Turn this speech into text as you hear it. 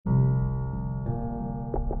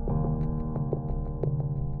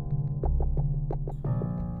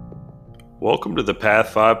Welcome to the Path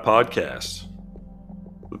 5 podcast.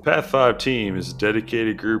 The Path 5 team is a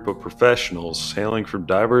dedicated group of professionals hailing from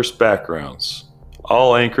diverse backgrounds,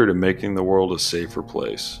 all anchored in making the world a safer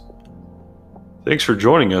place. Thanks for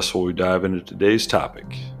joining us while we dive into today's topic.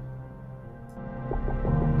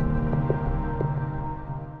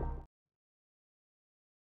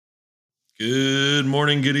 Good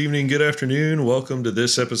morning, good evening, good afternoon. Welcome to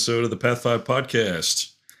this episode of the Path 5 podcast.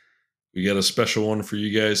 We got a special one for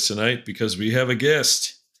you guys tonight because we have a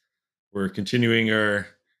guest. We're continuing our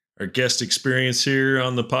guest experience here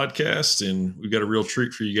on the podcast, and we've got a real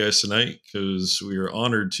treat for you guys tonight because we are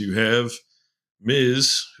honored to have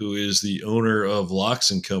Ms., who is the owner of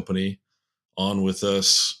Locks & Company, on with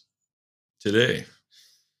us today.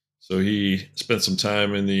 So he spent some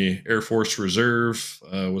time in the Air Force Reserve,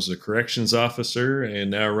 was a corrections officer,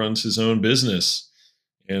 and now runs his own business.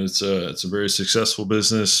 And it's a very successful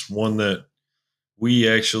business, one that we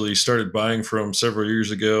actually started buying from several years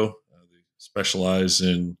ago. They specialize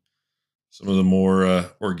in some of the more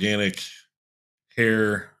organic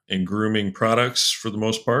hair and grooming products for the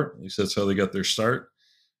most part. At least that's how they got their start.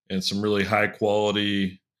 And some really high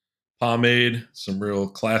quality pomade, some real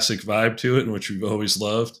classic vibe to it, which we've always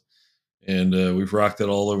loved. And we've rocked it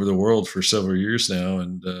all over the world for several years now,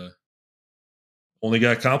 and only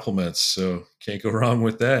got compliments, so can't go wrong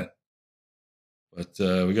with that. But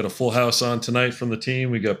we got a full house on tonight from the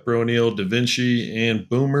team. We got Bro-Neil, Da Vinci, and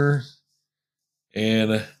Boomer.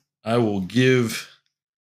 And I will give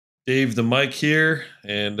Dave the mic here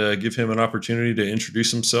and give him an opportunity to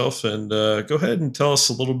introduce himself. And go ahead and tell us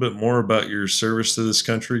a little bit more about your service to this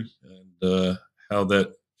country and how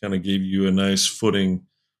that kind of gave you a nice footing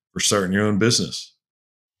for starting your own business.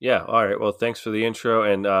 Yeah. All right. Well, thanks for the intro,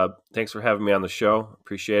 and thanks for having me on the show.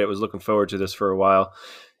 Appreciate it. Was looking forward to this for a while,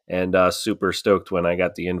 and super stoked when I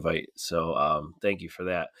got the invite. So thank you for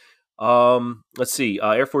that. Let's see.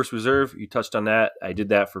 Air Force Reserve, you touched on that. I did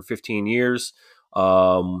that for 15 years.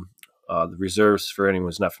 The reserves, for anyone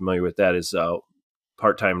who's not familiar with that, is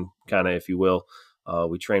part-time kind of, if you will.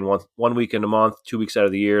 We train one weekend a month, 2 weeks out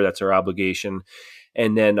of the year. That's our obligation.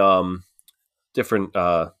 And then different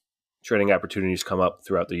training opportunities come up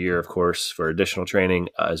throughout the year, of course, for additional training,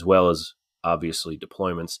 as well as obviously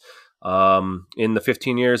deployments. In the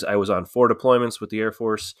 15 years, I was on 4 deployments with the Air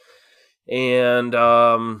Force and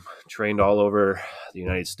trained all over the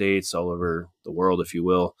United States, all over the world, if you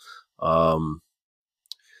will. And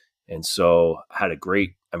so I had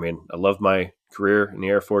I loved my career in the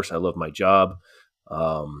Air Force. I loved my job.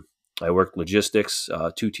 I worked logistics.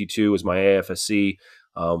 2T2 was my AFSC,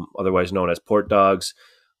 otherwise known as Port Dogs.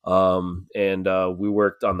 And we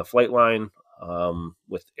worked on the flight line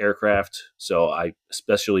with aircraft. So I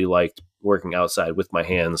especially liked working outside with my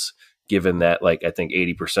hands, given that I think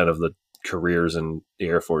 80% of the careers in the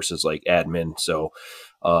Air Force is admin. So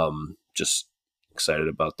just excited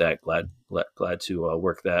about that. Glad to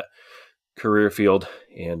work that career field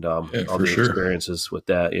and all the experiences with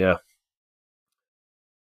that. Yeah.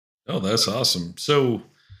 Oh, that's awesome. So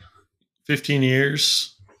 15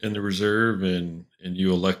 years in the reserve, and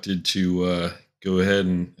you elected to go ahead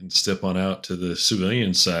and step on out to the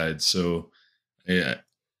civilian side. So yeah,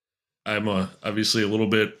 I'm obviously a little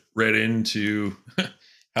bit read into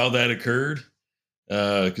how that occurred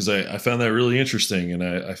because I found that really interesting, and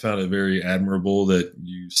I found it very admirable that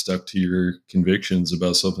you stuck to your convictions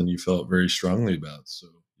about something you felt very strongly about. So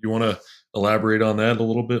you want to elaborate on that a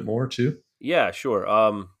little bit more too? Yeah,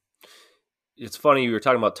 sure. It's funny, you were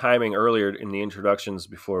talking about timing earlier in the introductions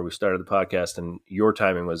before we started the podcast, and your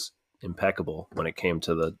timing was impeccable when it came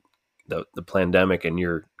to the pandemic and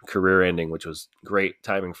your career ending, which was great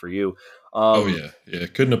timing for you. Oh yeah.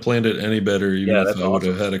 Couldn't have planned it any better, even if I would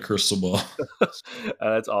have had a crystal ball.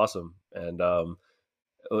 That's awesome. And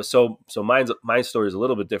so my story is a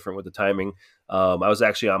little bit different with the timing. I was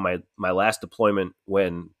actually on my last deployment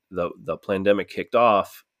when the pandemic kicked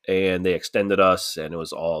off, and they extended us, and it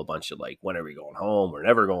was all a bunch of when are we going home? We're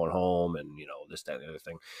never going home, and this, that, and the other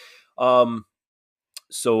thing.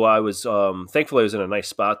 So I was thankfully I was in a nice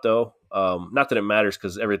spot though. Not that it matters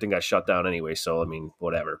because everything got shut down anyway. So I mean,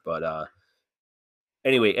 whatever. But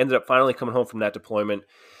anyway, ended up finally coming home from that deployment.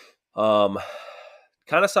 Kind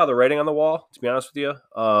of saw the writing on the wall, to be honest with you.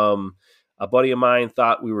 A buddy of mine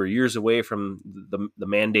thought we were years away from the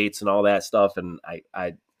mandates and all that stuff, and I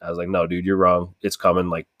was like, no, dude, you're wrong. It's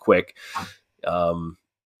coming quick.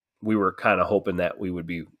 We were kind of hoping that we would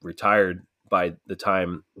be retired by the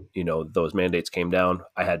time, those mandates came down.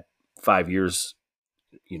 I had 5 years,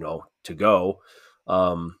 to go.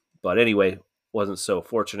 But anyway, wasn't so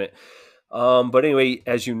fortunate. But anyway,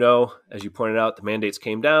 as as you pointed out, the mandates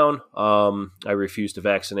came down. I refused to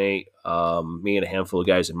vaccinate. Me and a handful of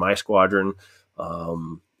guys in my squadron,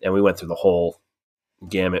 and we went through the whole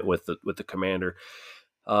gamut with the commander.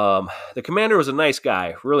 The commander was a nice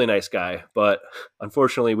guy, really nice guy, but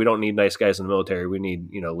unfortunately, we don't need nice guys in the military. We need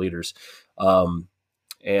leaders. Um,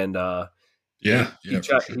 and Yeah, yeah, for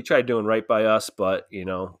sure. he tried doing right by us, but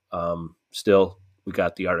still we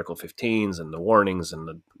got the Article 15s and the warnings and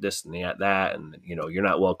the this and that, and you're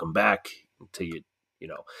not welcome back until you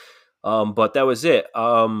know. But that was it.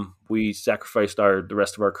 We sacrificed the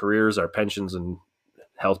rest of our careers, our pensions and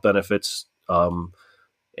health benefits,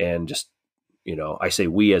 and just I say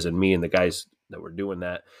we as in me and the guys that were doing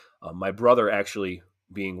that. My brother actually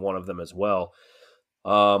being one of them as well.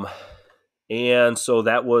 Um, and so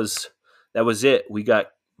that was it. We got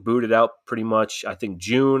booted out pretty much. I think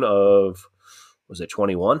June of was it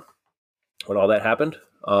 21 when all that happened.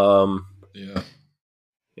 Yeah.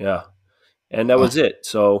 Yeah, and that Wow. was it.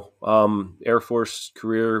 So Air Force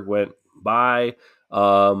career went by.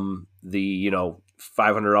 The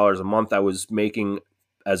 $500 a month I was making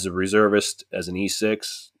as a reservist as an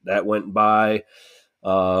E6 that went by.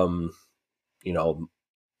 Um, you know,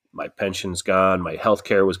 my pension's gone, my health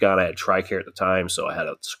care was gone. I had TRICARE at the time, so I had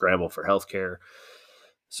to scramble for health care.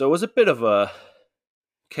 So it was a bit of a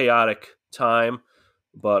chaotic time,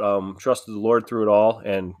 but trusted the Lord through it all,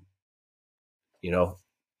 and you know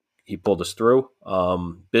he pulled us through.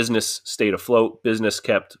 Business stayed afloat. Business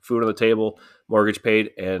kept food on the table, mortgage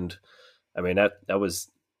paid, and I mean that's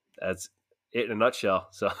it in a nutshell.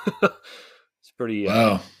 So it's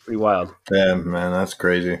Wow. pretty wild. Yeah, man, that's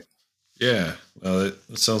crazy. Yeah. That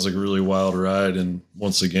sounds like a really wild ride. And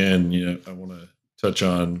once again, I want to touch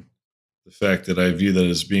on the fact that I view that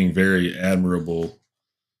as being very admirable.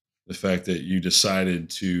 The fact that you decided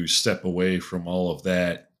to step away from all of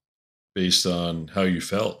that based on how you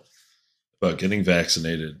felt about getting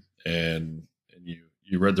vaccinated, and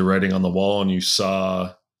you read the writing on the wall and you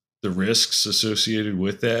saw the risks associated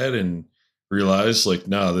with that and realized like,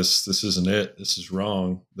 no, this isn't it. This is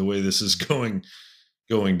wrong. The way this is going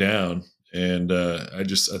down. And I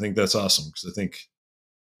think that's awesome because I think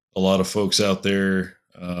a lot of folks out there,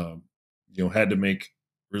 had to make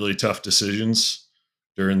really tough decisions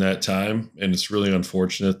during that time, and it's really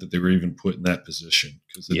unfortunate that they were even put in that position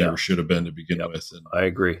because they Yeah, never should have been to begin yep, with. And I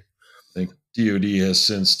agree. I think DoD has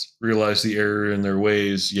since realized the error in their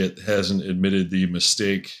ways, yet hasn't admitted the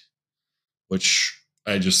mistake, which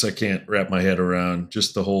I can't wrap my head around.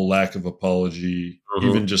 Just the whole lack of apology, Hmm.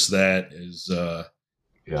 even just that is Yeah.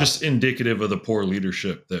 just indicative of the poor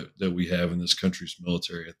leadership that we have in this country's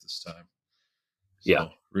military at this time. Yeah,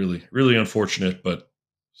 So really, really unfortunate, but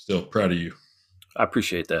still proud of you. I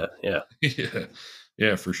appreciate that. Yeah. Yeah,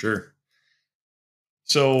 yeah, for sure.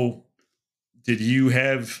 So did you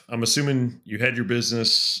have, I'm assuming you had your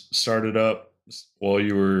business started up while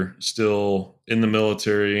you were still in the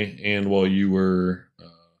military and while you were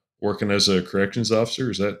working as a corrections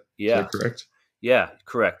officer. Is Yeah. that correct? Yeah,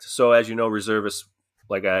 correct. So as you know, reservists,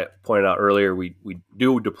 like I pointed out earlier, we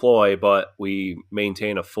do deploy, but we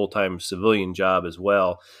maintain a full time civilian job as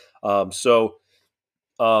well. So,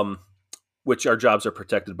 um, which our jobs are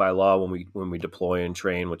protected by law when we deploy and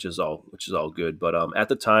train, which is all good. But at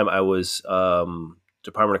the time, I was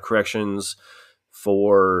Department of Corrections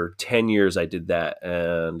for 10 years. I did that,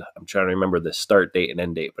 and I'm trying to remember the start date and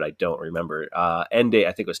end date, but I don't remember. End date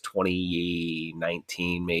I think was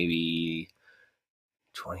 2019, maybe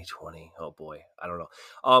 2020. Oh boy, I don't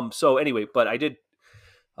know. So anyway, but I did.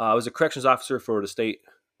 I was a corrections officer for the state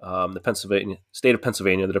of Pennsylvania,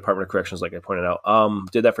 the Department of Corrections, like I pointed out.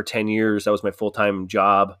 Did that for 10 years. That was my full time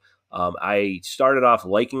job. I started off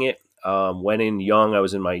liking it. Went in young. I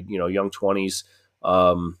was in my young 20s.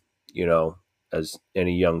 Um, you know, as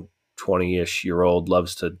any young 20-ish-year-old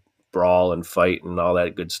loves to brawl and fight and all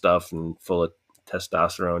that good stuff, and full of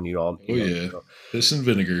testosterone. Oh yeah, piss and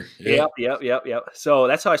vinegar. Yep, Yep. yep, yep, yep. So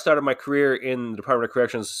that's how I started my career in the Department of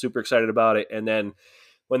Corrections. Super excited about it. And then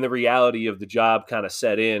when the reality of the job kind of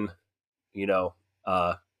set in, you know,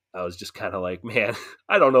 uh, I was just kind of like, man,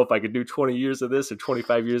 I don't know if I could do 20 years of this or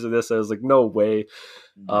 25 years of this. I was like, no way.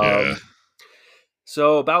 Yeah.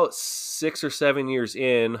 So about 6 or 7 years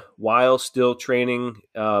in, while still training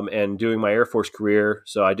and doing my Air Force career,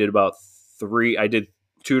 so I did I did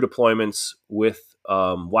two deployments with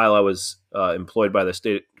while I was employed by the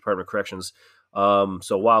State Department of Corrections.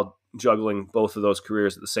 So while juggling both of those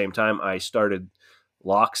careers at the same time, I started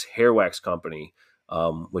Locks Hair Wax Company,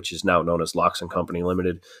 which is now known as Locks and Company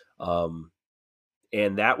Limited,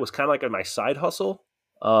 and that was kind of like my side hustle.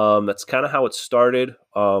 That's kind of how it started.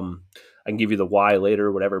 I can give you the why later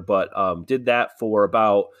or whatever, but did that for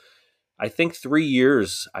about, I think 3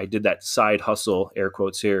 years. I did that side hustle, air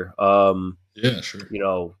quotes here. Yeah, sure. You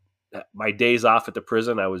know, my days off at the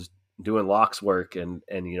prison, I was doing locks work and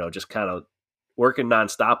you know, just kind of working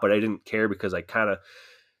nonstop, but I didn't care because I kind of,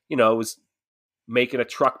 you know, was making a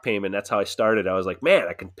truck payment. That's how I started. I was like, man,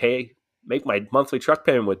 I can make my monthly truck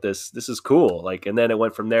payment with this. This is cool. Like, and then it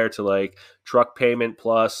went from there to like truck payment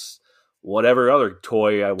plus whatever other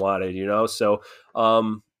toy I wanted, you know? So,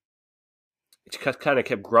 it kind of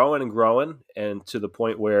kept growing and growing, and to the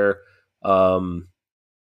point where,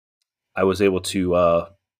 I was able to,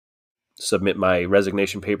 submit my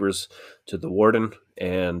resignation papers to the warden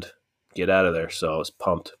and get out of there. So I was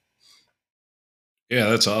pumped. Yeah,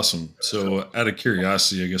 that's awesome. So, out of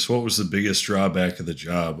curiosity, I guess, what was the biggest drawback of the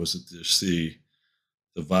job? Was it just the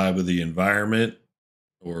vibe of the environment,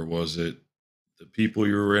 or was it the people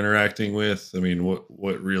you were interacting with? I mean,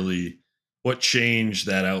 what changed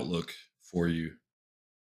that outlook for you?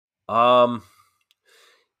 Um,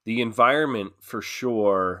 the environment for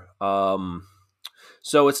sure.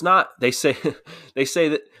 So it's not. They say they say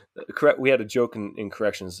that correct. We had a joke in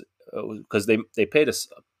corrections because they paid us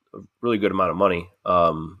a really good amount of money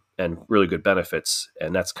and really good benefits,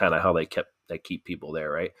 and that's kind of how they keep people there,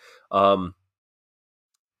 right? So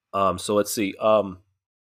let's see.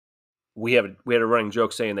 We had a running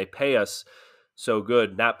joke saying they pay us so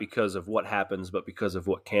good not because of what happens, but because of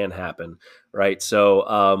what can happen, right?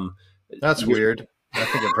 So That's weird. I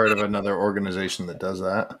think I've heard of another organization that does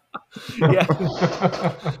that. Yeah.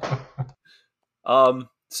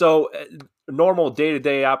 So normal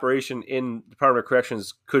day-to-day operation in Department of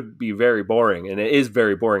Corrections could be very boring, and it is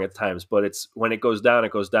very boring at times, but it's when it goes down,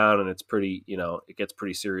 and it's pretty, you know, it gets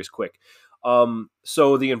pretty serious quick.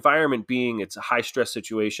 So the environment being, it's a high stress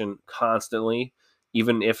situation constantly,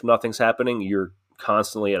 even if nothing's happening, you're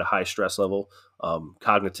constantly at a high stress level,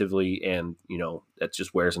 cognitively, and, you know, that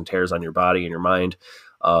just wears and tears on your body and your mind.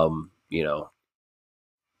 You know,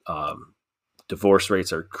 divorce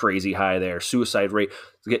rates are crazy high there. Suicide rate.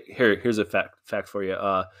 Here's a fact for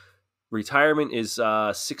you. Retirement is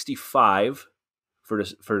 65 for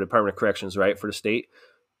the Department of Corrections, right, for the state.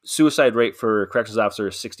 Suicide rate for corrections officer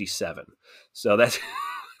is 67. So that's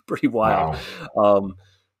pretty wild. Wow.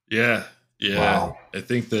 Yeah. Wow. I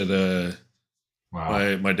think that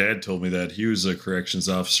my dad told me that he was a corrections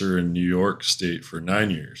officer in New York State for 9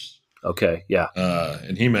 years. Okay, yeah.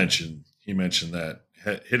 And he mentioned that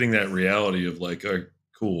hitting that reality of like, oh,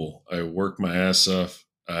 cool, I work my ass off,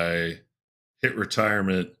 I hit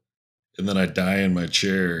retirement, and then I die in my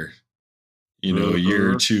chair, you know, a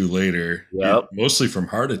year or two later, mostly from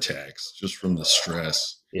heart attacks, just from the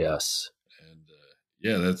stress. Yes. And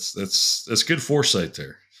yeah, that's good foresight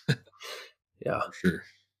there. Yeah, for sure.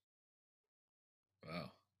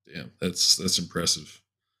 Wow, damn, that's impressive.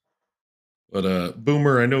 But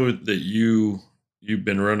Boomer, I know that you've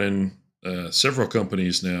been running several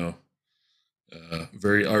companies now,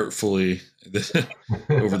 very artfully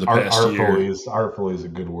over the past year. Artfully is a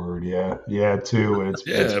good word. Yeah, too. And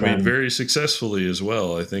I mean, very successfully as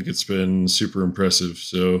well. I think it's been super impressive.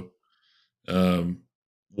 So,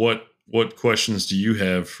 what questions do you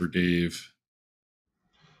have for Dave?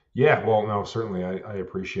 Yeah, well, no, certainly I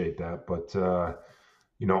appreciate that, but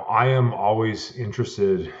you know, I am always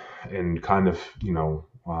interested in kind of, you know,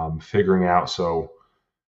 figuring out. So,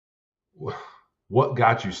 what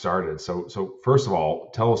got you started? So first of all,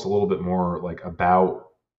 tell us a little bit more like about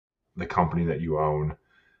the company that you own,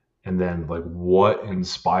 and then like what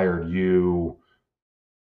inspired you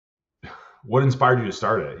to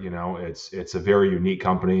start it. You know, it's a very unique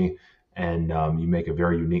company, and you make a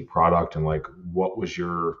very unique product. And like, what was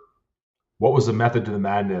the method to the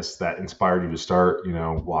madness that inspired you to start, you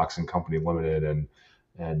know, Locks and Company Limited? And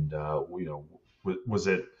you know, was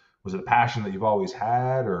it a passion that you've always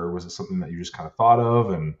had, or was it something that you just kind of thought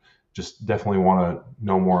of? And just definitely want to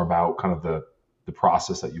know more about kind of the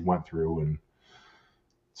process that you went through. And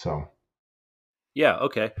so, yeah,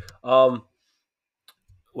 okay. Well,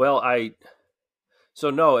 to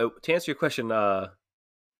answer your question,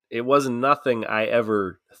 it was nothing I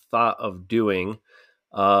ever thought of doing.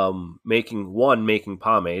 Making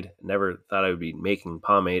pomade. Never thought I would be making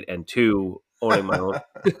pomade, and two, owning my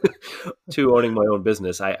own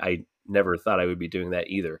business. I never thought I would be doing that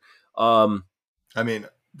either. I mean,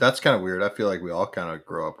 that's kind of weird. I feel like we all kind of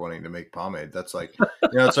grow up wanting to make pomade. That's like, you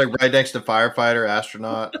know, it's like right next to firefighter,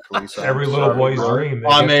 astronaut, police. Every little boy's dream.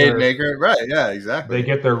 Pomade maker. Right. Yeah, exactly. They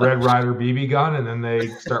get their Red Ryder BB gun and then they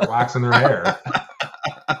start waxing their hair.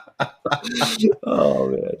 Oh,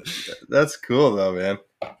 man. That's cool though, man.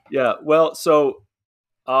 Yeah. Well, so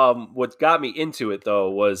What got me into it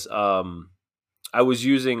though was I was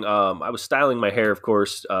using I was styling my hair, of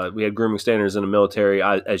course. We had grooming standards in the military,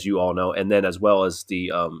 as you all know, and then as well as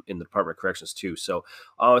the in the Department of Corrections too. So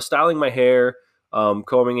I was styling my hair,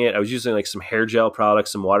 combing it. I was using like some hair gel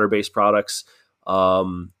products, some water based products.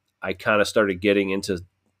 I kind of started getting into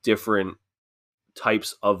different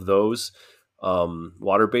types of those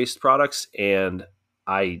water based products, and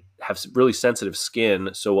I have really sensitive skin.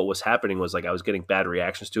 So what was happening was like I was getting bad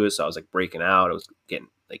reactions to it. So I was like breaking out. I was getting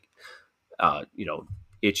like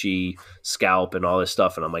itchy scalp and all this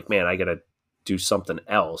stuff. And I'm like, man, I got to do something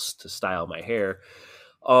else to style my hair.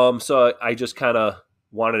 So I just kind of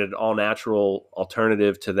wanted an all natural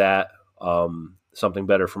alternative to that. Something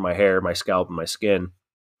better for my hair, my scalp, and my skin.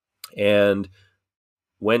 And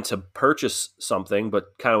went to purchase something,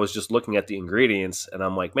 but kind of was just looking at the ingredients. And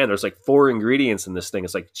I'm like, man, there's like 4 ingredients in this thing.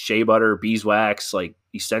 It's like shea butter, beeswax, like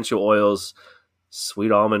essential oils,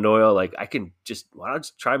 sweet almond oil. Like why don't I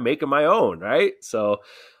just try making my own, right? So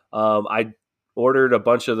I ordered a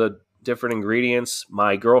bunch of the different ingredients.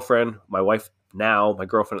 My girlfriend, my wife now, my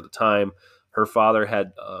girlfriend at the time, her father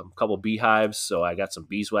had a couple beehives, so I got some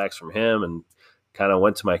beeswax from him and kind of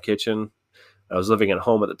went to my kitchen. I was living at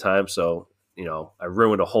home at the time, so I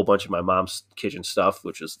ruined a whole bunch of my mom's kitchen stuff,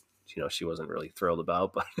 which is she wasn't really thrilled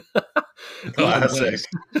about, but Classic.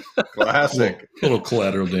 Classic. Little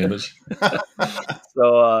collateral damage.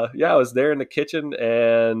 So I was there in the kitchen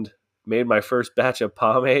and made my first batch of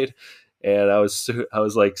pomade, and I was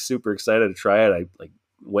like super excited to try it. I like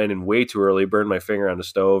went in way too early, burned my finger on the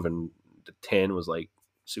stove, and the tin was like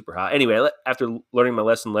super hot. Anyway, after learning my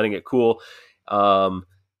lesson, letting it cool,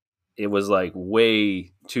 it was like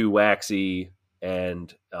way too waxy.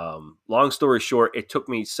 And long story short, it took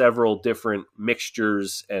me several different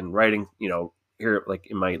mixtures and writing, here like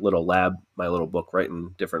in my little lab, my little book,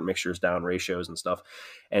 writing different mixtures down, ratios and stuff,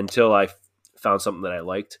 until I found something that I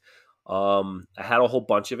liked. I had a whole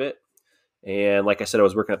bunch of it. And like I said, I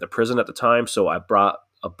was working at the prison at the time, so I brought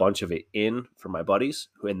a bunch of it in for my buddies,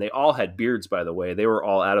 and they all had beards, by the way. They were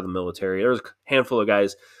all out of the military. There was a handful of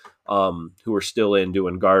guys who were still in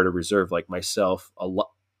doing guard or reserve, like myself. A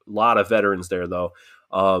lot of veterans there, though.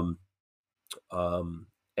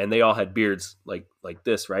 And they all had beards like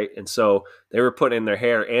this, right? And so they were putting in their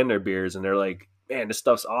hair and their beards, and they're like, man, this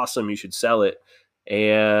stuff's awesome. You should sell it.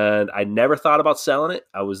 And I never thought about selling it.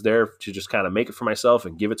 I was there to just kind of make it for myself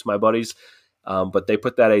and give it to my buddies. But they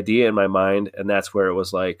put that idea in my mind, and that's where it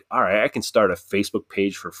was like, all right, I can start a Facebook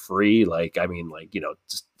page for free. Like, I mean, like,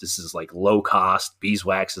 this is like low cost.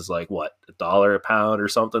 Beeswax is like what, $1 a pound or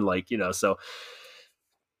something, like, so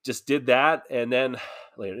just did that. And then,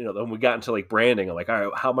 then we got into like branding. I'm like, all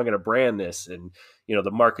right, how am I going to brand this? And,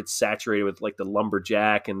 the market's saturated with like the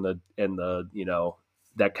lumberjack and the,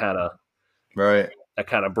 that kind of, right. That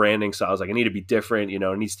kind of branding. So I was like, I need to be different,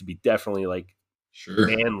 it needs to be definitely like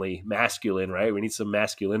manly, masculine, right? We need some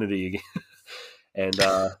masculinity again. And,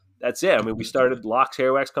 that's it. I mean, we started Locks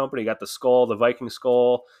Hair Wax Company, got the skull, the Viking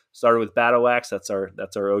skull, started with Battle Wax. That's our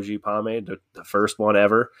OG pomade, the first one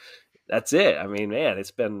ever. That's it. I mean, man,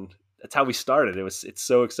 that's how we started. It's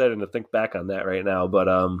so exciting to think back on that right now. But,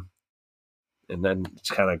 and then it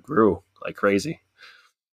kind of grew like crazy.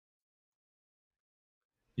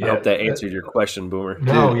 Yeah, I hope that answered your question, Boomer.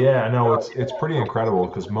 No, it's pretty incredible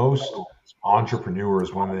because most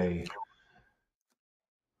entrepreneurs, when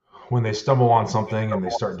they stumble on something and they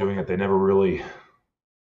start doing it, they never really,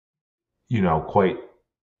 quite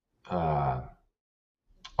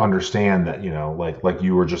understand that, like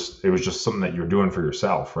you were it was just something that you're doing for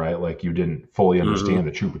yourself, right? Like you didn't fully understand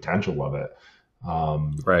the true potential of it.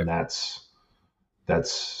 Right. And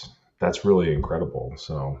that's really incredible.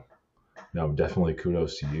 So no, definitely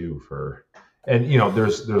kudos to you and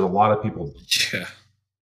there's a lot of people,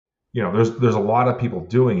 there's a lot of people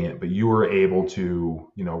doing it, but you were able to,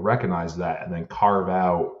 recognize that and then carve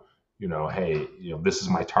out, hey, this is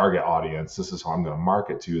my target audience. This is how I'm going to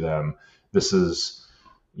market to them. This is,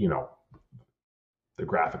 the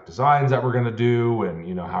graphic designs that we're going to do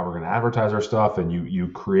and, how we're going to advertise our stuff. And you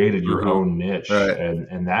created your own niche. Right.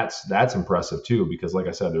 And that's impressive too, because like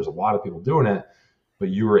I said, there's a lot of people doing it, but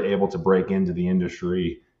you were able to break into the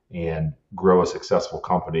industry and grow a successful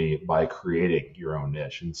company by creating your own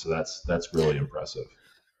niche. And so that's really impressive.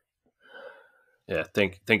 Yeah.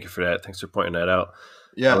 Thank you for that. Thanks for pointing that out.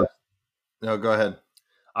 Yeah. No, go ahead.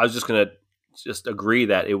 I was just going to agree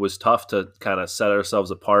that it was tough to kind of set ourselves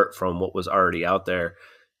apart from what was already out there,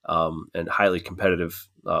 and highly competitive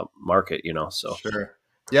market, so. Sure.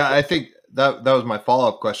 Yeah. I think that was my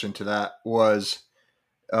follow-up question to that was,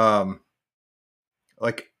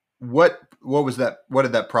 like what was that? What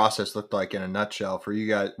did that process look like in a nutshell for you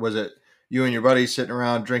guys? Was it you and your buddies sitting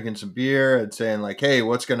around drinking some beer and saying like, "Hey,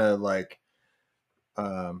 what's gonna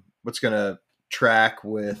track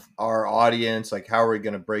with our audience? Like, how are we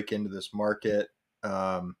gonna break into this market?"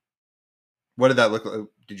 What did that look like?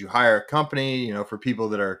 Did you hire a company? For people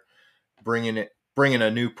that are bringing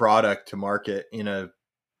a new product to market in a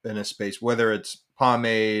space, whether it's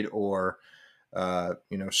pomade or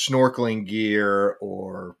snorkeling gear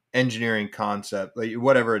or engineering concept, like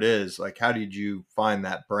whatever it is, like how did you find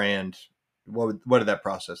that brand? What did that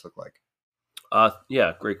process look like?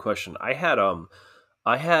 Yeah, great question. I had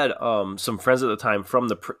some friends at the time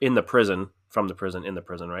in the prison,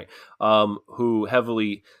 right? Who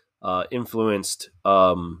heavily influenced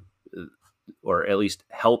or at least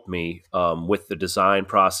helped me with the design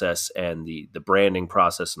process and the branding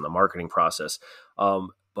process and the marketing process.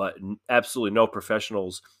 But absolutely no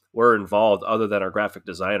professionals were involved other than our graphic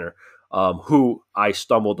designer, who I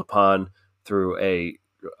stumbled upon through it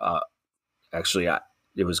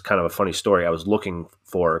was kind of a funny story. I was looking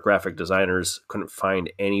for graphic designers, couldn't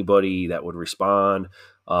find anybody that would respond.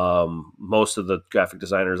 Most of the graphic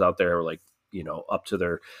designers out there were like, up to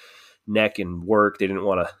their neck in work. They didn't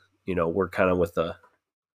want to, work kind of with a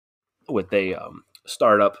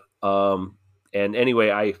startup. And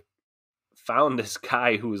anyway, I found this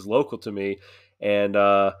guy who was local to me, and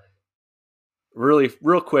really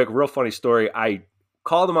real quick, real funny story. I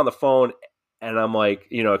called him on the phone, and I'm like,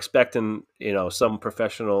 expecting, some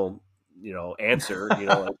professional, answer,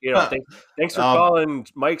 thanks for calling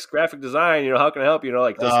Mike's Graphic Design. How can I help you?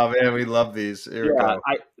 Like this. Oh man, we love these. Here we go.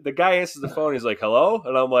 The guy answers the phone. He's like, hello.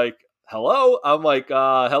 And I'm like, hello. I'm like,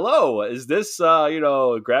 hello. Is this,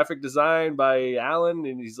 graphic design by Alan?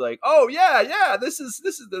 And he's like, oh yeah. This is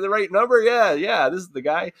the right number. Yeah. This is the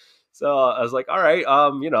guy. So I was like, all right,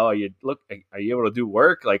 are you able to do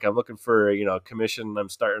work? Like, I'm looking for, a commission. I'm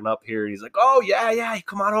starting up here. And he's like, oh yeah.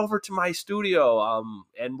 Come on over to my studio.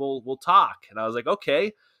 And we'll talk. And I was like,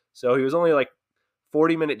 okay. So he was only like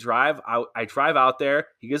 40-minute drive. I drive out there.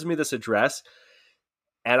 He gives me this address,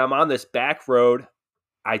 and I'm on this back road.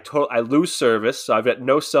 I lose service. So I've got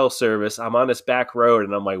no cell service. I'm on this back road,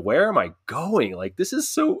 and I'm like, where am I going? Like, this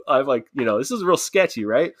is this is real sketchy,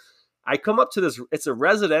 right? I come up to this, it's a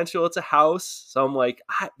residential, it's a house. So I'm like,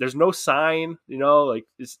 there's no sign, like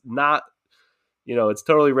it's not, it's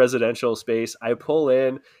totally residential space. I pull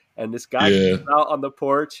in, and this guy comes out on the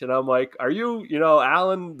porch, and I'm like, are you,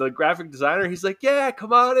 Alan, the graphic designer? He's like, yeah,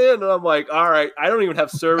 come on in. And I'm like, all right, I don't even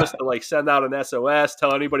have service to like send out an SOS,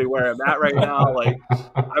 tell anybody where I'm at right now. Like,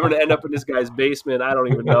 I'm going to end up in this guy's basement. I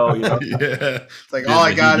don't even know, Yeah. It's like, all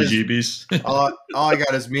I got is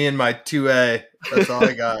me and my 2A. That's all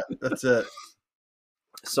I got. That's it.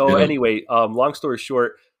 So anyway, long story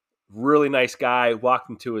short, really nice guy. Walked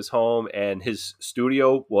into his home, and his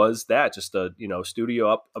studio was just a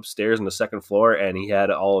studio upstairs on the second floor, and he had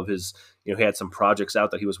all of his he had some projects out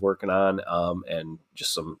that he was working on, and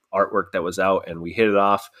just some artwork that was out, and we hit it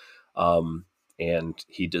off. And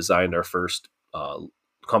he designed our first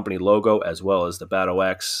company logo, as well as the Battle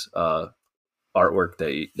X artwork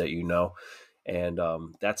that and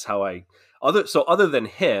that's how other than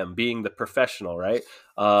him being the professional, right?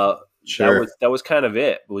 Sure. That was kind of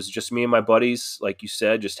it. It was just me and my buddies, like you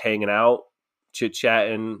said, just hanging out,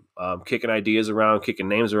 chit-chatting, kicking ideas around, kicking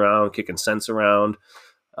names around, kicking scents around.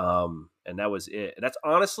 And that was it.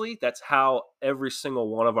 That's how every single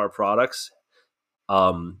one of our products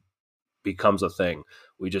becomes a thing.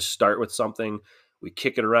 We just start with something, we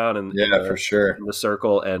kick it around for sure in the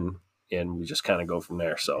circle, and we just kind of go from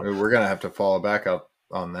there. So we're going to have to follow back up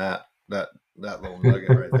on that little nugget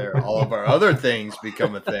right there. All of our other things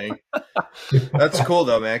become a thing. That's cool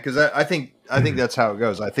though, man. Cause I think that's how it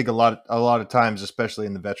goes. I think a lot of times, especially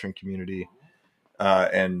in the veteran community,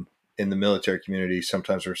 and in the military community,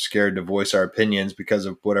 sometimes we're scared to voice our opinions because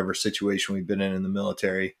of whatever situation we've been in the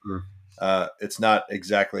military. It's not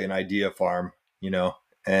exactly an idea farm,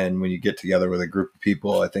 and when you get together with a group of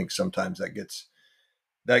people, I think sometimes that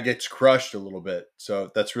gets crushed a little bit.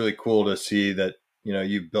 So that's really cool to see that,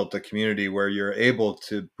 you've built a community where you're able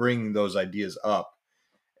to bring those ideas up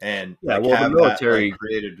and have the military that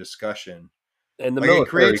creative discussion. And the military it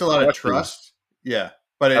creates a lot of trust. Yeah.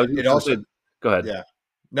 But it also, go ahead. Yeah.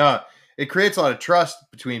 No, it creates a lot of trust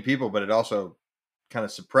between people, but it also kind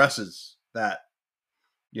of suppresses that,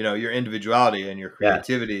 your individuality and your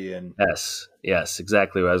creativity. And yes,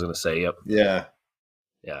 exactly what I was going to say. Yep.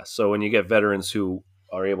 Yeah. So when you get veterans who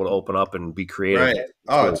are able to open up and be creative.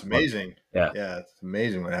 Right. It's amazing. Yeah. Yeah. It's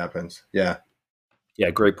amazing what happens. Yeah. Yeah.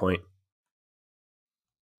 Great point.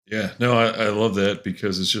 Yeah, no, I love that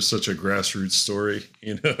because it's just such a grassroots story.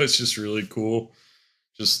 It's just really cool,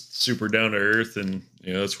 just super down to earth, and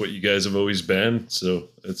that's what you guys have always been. So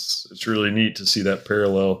it's really neat to see that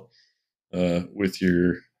parallel with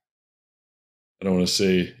your. I don't want to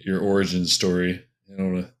say your origin story. I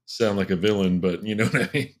don't want to sound like a villain, but you know what I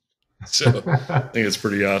mean. So I think it's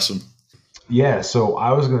pretty awesome. Yeah, so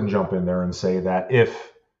I was going to jump in there and say that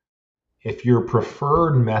if your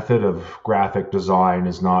preferred method of graphic design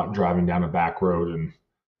is not driving down a back road and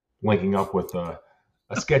linking up with a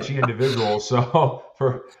sketchy individual, so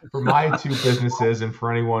for my two businesses and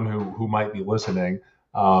for anyone who might be listening,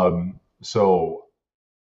 so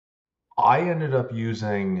I ended up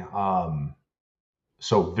using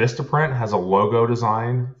so Vistaprint has a logo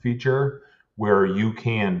design feature where you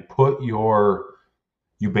can put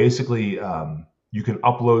you basically you can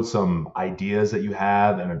upload some ideas that you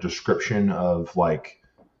have and a description of like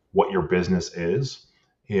what your business is,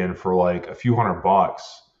 and for like a few $100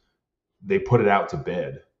 they put it out to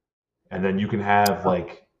bid, and then you can have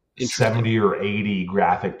like 70 or 80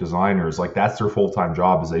 graphic designers. Like that's their full-time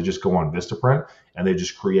job, is they just go on Vistaprint and they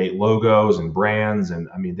just create logos and brands. And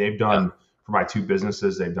I mean, they've done for my two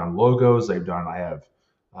businesses, they've done logos, I have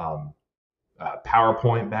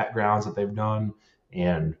PowerPoint backgrounds that they've done.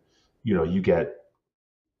 And you get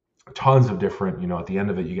tons of different, at the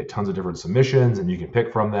end of it, you get tons of different submissions and you can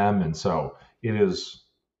pick from them. And so it is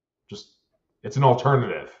just, it's an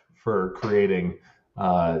alternative for creating,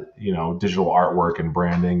 digital artwork and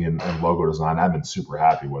branding and logo design. I've been super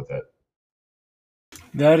happy with it.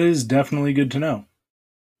 That is definitely good to know.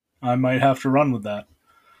 I might have to run with that,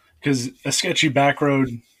 because a sketchy back road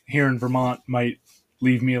here in Vermont might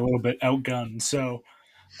leave me a little bit outgunned. So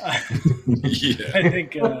I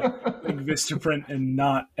think Vistaprint and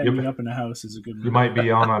not ending up in a house is a good move. You might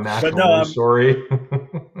be on a national news story.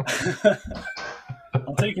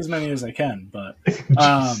 I'll take as many as I can, but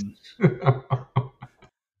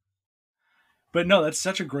but no, that's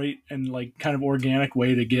such a great and like kind of organic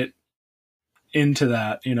way to get into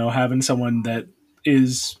that. Having someone that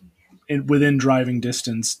is within driving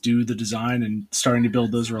distance do the design and starting to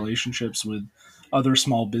build those relationships with other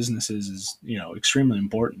small businesses is, extremely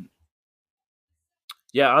important.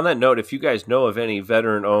 Yeah, on that note, if you guys know of any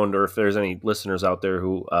veteran owned, or if there's any listeners out there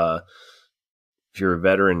who, if you're a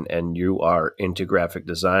veteran and you are into graphic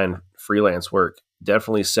design, freelance work,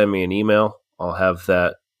 definitely send me an email. I'll have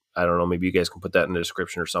that. I don't know, maybe you guys can put that in the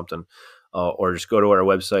description or something, or just go to our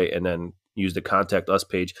website and then use the contact us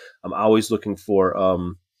page. I'm always looking for,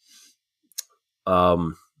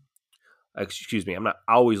 excuse me, I'm not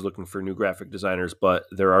always looking for new graphic designers, but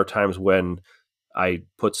there are times when I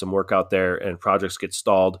put some work out there and projects get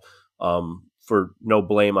stalled, for no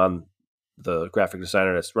blame on the graphic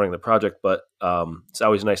designer that's running the project, but it's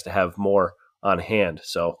always nice to have more on hand.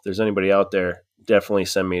 So if there's anybody out there, definitely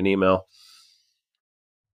send me an email.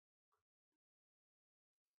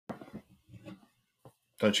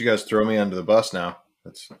 Don't you guys throw me under the bus now.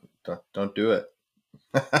 Don't do it.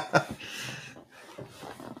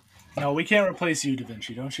 No, we can't replace you, Da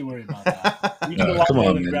Vinci. Don't you worry about that. You do a lot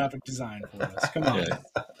more than graphic design for us. Come on. Yeah.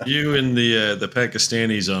 You and the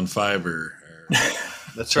Pakistanis on Fiverr.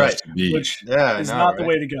 That's right. Which is not the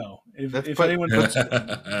way to go. If anyone puts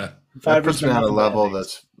that puts me on a level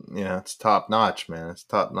that's, it's top notch, man. It's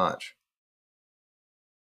top notch.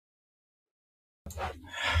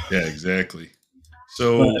 Yeah, exactly.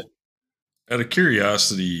 So, out of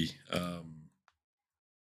curiosity, I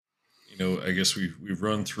guess we've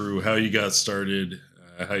run through how you got started,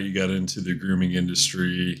 how you got into the grooming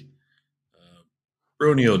industry.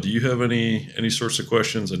 Broniel, do you have any sorts of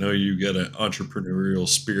questions? I know you got an entrepreneurial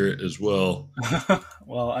spirit as well.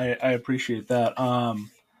 Well, I appreciate that.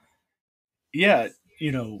 Yeah,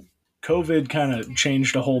 COVID kind of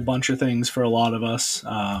changed a whole bunch of things for a lot of us.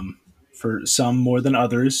 For some more than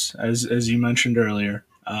others, as you mentioned earlier.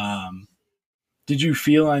 Did you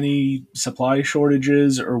feel any supply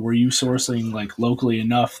shortages, or were you sourcing like locally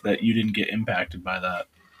enough that you didn't get impacted by that?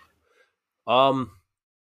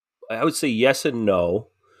 I would say yes and no.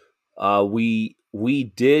 We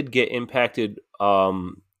did get impacted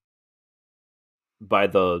by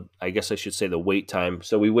I guess I should say the wait time.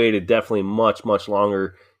 So we waited definitely much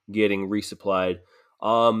longer getting resupplied.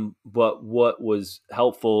 But what was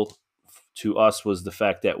helpful to us was the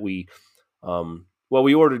fact that we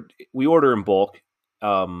order in bulk,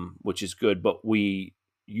 which is good, but we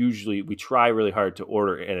try really hard to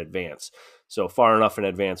order in advance. So far enough in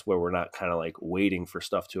advance where we're not kind of like waiting for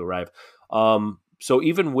stuff to arrive. So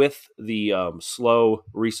even with the slow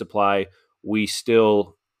resupply, we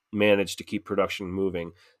still managed to keep production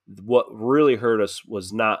moving. What really hurt us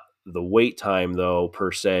was not the wait time, though,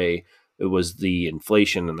 per se, it was the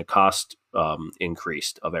inflation and the cost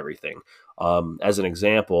increased of everything. As an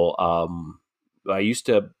example, I used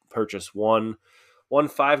to purchase one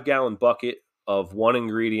 5-gallon bucket of one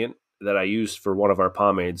ingredient that I used for one of our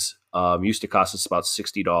pomades. Used to cost us about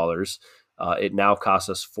 $60. It now costs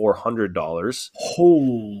us $400. Oh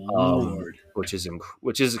Lord, which is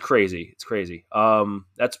crazy. It's crazy.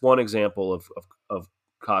 That's one example of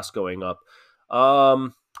cost going up.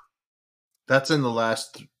 That's in the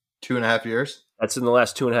last 2.5 years. That's in the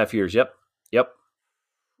last 2.5 years. Yep.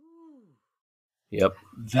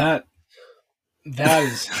 that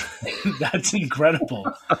is that's incredible.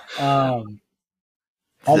 Almost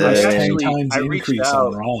 10 Actually, times I reached increase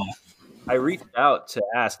out. on raw. I reached out to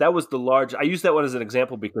ask. That was the large. I use that one as an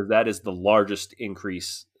example because that is the largest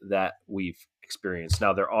increase that we've experienced.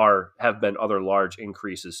 Now there have been other large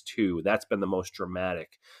increases too. That's been the most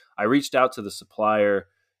dramatic. I reached out to the supplier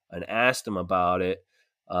and asked him about it.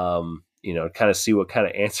 Kind of see what kind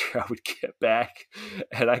of answer I would get back,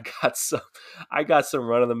 and I got some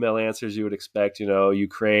run of the mill answers you would expect.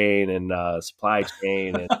 Ukraine and supply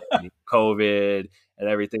chain and COVID and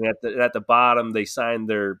everything. At the bottom, they signed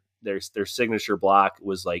their signature block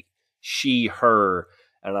was like she, her.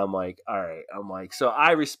 And I'm like, all right. So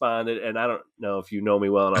I responded, and I don't know if you know me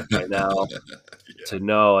well enough right now to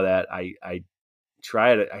know that I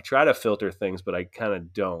try to filter things, but I kind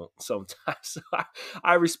of don't sometimes. So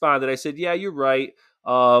I responded. I said, yeah, you're right.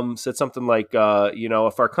 Said something like,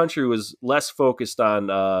 if our country was less focused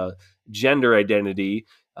on gender identity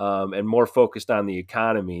and more focused on the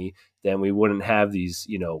economy, then we wouldn't have these,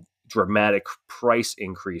 dramatic price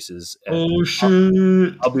increases. Oh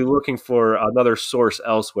shit! I'll be looking for another source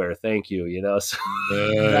elsewhere. Thank you. So.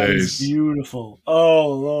 That is beautiful.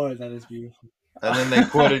 Oh Lord, that is beautiful. And then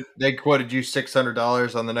they quoted you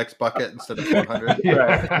 $600 on the next bucket instead of $400.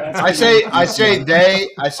 Right. I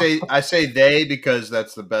say they because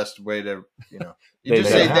that's the best way to you They,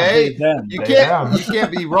 just say them. they. Them. You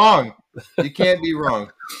can't be wrong. You can't be wrong.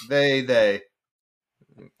 They.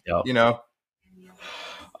 Yep.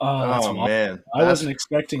 Oh, that's wild. Man, I wasn't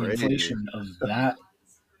expecting crazy. inflation of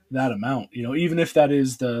that amount. Even if that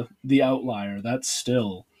is the outlier, that's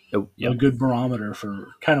still a good barometer for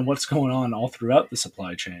kind of what's going on all throughout the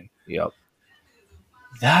supply chain. Yep.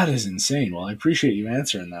 That is insane. Well, I appreciate you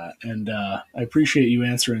answering that, and I appreciate you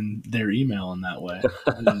answering their email in that way.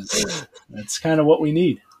 That's kind of what we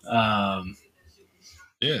need. Yeah,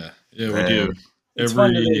 we do. It's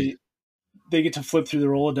fun that they get to flip through the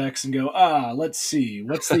Rolodex and go, let's see,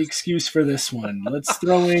 what's the excuse for this one? Let's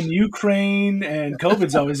throw in Ukraine, and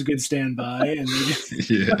COVID's always a good standby. And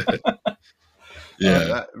yeah.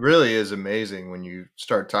 That really is amazing when you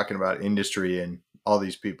start talking about industry and all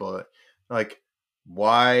these people. Like,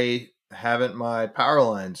 why haven't my power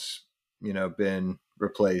lines, been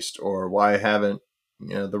replaced, or why haven't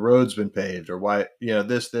the roads been paved, or why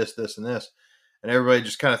this, and this. And everybody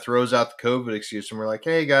just kind of throws out the COVID excuse, and we're like,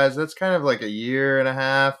 "Hey guys, that's kind of like 1.5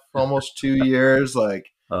 years, almost 2 years,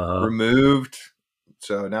 removed."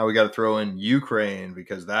 So now we got to throw in Ukraine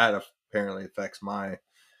because that apparently affects my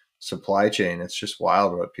supply chain. It's just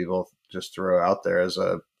wild what people just throw out there as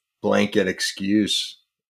a blanket excuse.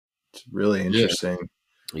 It's really interesting.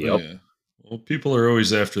 Yep. Yeah. Well, people are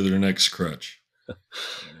always after their next crutch.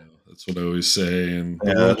 That's what I always say, and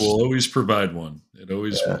the Lord will always provide one. It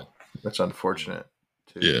always will. That's unfortunate,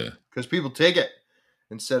 too. Yeah. Because people take it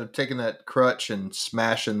instead of taking that crutch and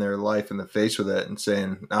smashing their life in the face with it and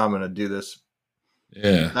saying, I'm going to do this.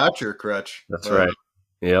 Yeah. Not your crutch. That's right.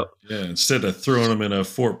 Yep. Yeah. Instead of throwing them in a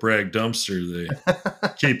Fort Bragg dumpster, they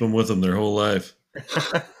keep them with them their whole life.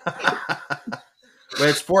 But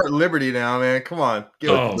it's Fort Liberty now, man. Come on. Give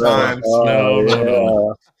it the time.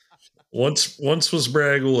 No. Once was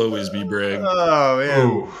Bragg, will always be Bragg. Oh, man.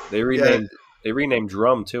 Ooh. They renamed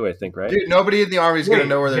Drum too, I think, right? Dude, nobody in the Army is going to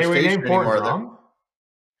know where they're stationed anymore. Drum?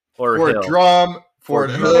 Fort Drum,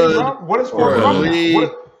 Fort Hood. What is Fort Drum? Lee.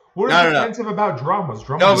 What is offensive about Drum? Was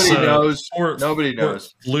Drum? Nobody knows. Nobody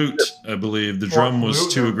knows. Flute, I believe. The drum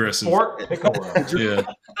was too aggressive. Fort Piccolo. Yeah,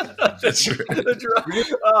 that's right.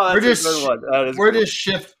 We're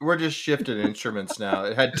just shifting instruments now.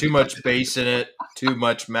 It had too much bass in it, too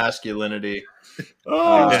much masculinity.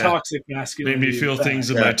 Toxic masculinity. Made me feel things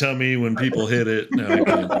in my tummy when people hit it. No,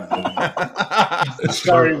 I can't.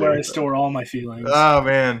 Sorry, where I store all my feelings. Oh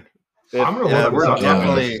man, we're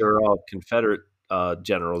definitely they're all Confederate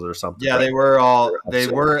generals or something. Yeah, right? They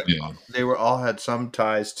were all had some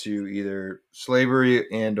ties to either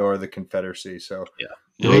slavery and or the Confederacy. So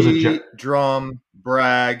Lee, Drum,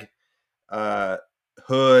 Bragg,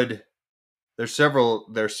 Hood. There's several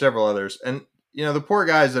others, and the poor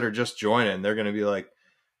guys that are just joining, they're going to be like,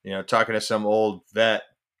 talking to some old vet.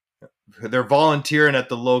 They're volunteering at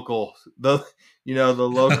the local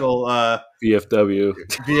local VFW.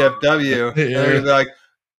 VFW. And they're Yeah. going to be like,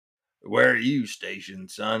 where are you stationed,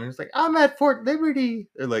 son? And it's like, I'm at Fort Liberty.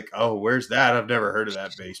 They're like, oh, where's that? I've never heard of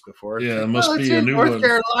that base before. It's Yeah, like, it must it's be a in new North one.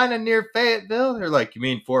 Carolina near Fayetteville. They're like, you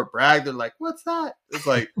mean Fort Bragg? They're like, what's that? It's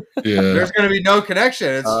like, Yeah. there's going to be no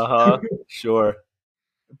connection. It's Sure.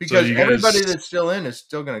 because you guys- everybody that's still in is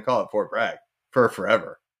still going to call it Fort Bragg for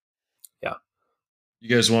forever. You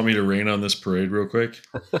guys want me to rain on this parade real quick?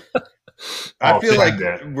 I Oh, feel like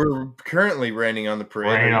send it. we're currently raining on the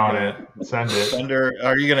parade. Rain Are on you it. Send it. Thunder?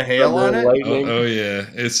 Are you going to hail on it? Lightning. Oh yeah,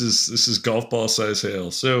 this is golf ball size hail.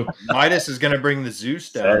 So Midas is going to bring the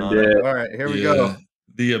Zeus down Send on it. it. All right, here we yeah, go.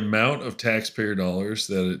 the amount of taxpayer dollars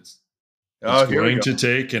that it's Oh, here we going go. to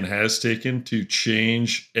take and has taken to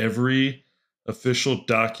change every official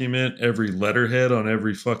document, every letterhead on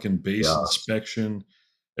every fucking base Yeah. inspection,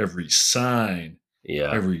 every sign,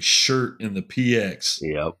 Yeah. every shirt in the PX.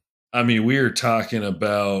 Yep. I mean, we are talking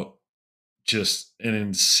about just an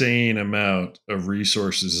insane amount of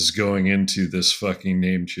resources is going into this fucking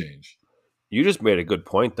name change. You just made a good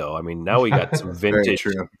point, though. I mean, now we got some Very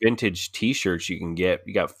vintage true. T-shirts you can get.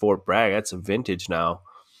 You got Fort Bragg. That's a vintage now.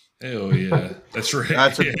 Hell yeah, that's right.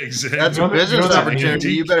 That's a- Yeah, exactly. That's a You know business that opportunity.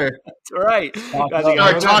 antique- You better. That's right. Talk Guys, about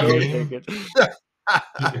I got start another talking.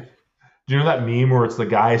 ticket. Do you know that meme where it's the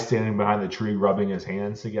guy standing behind the tree rubbing his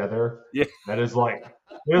hands together? Yeah. That is like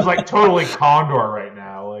totally Condor right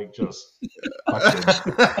now. Like just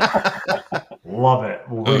fucking love it.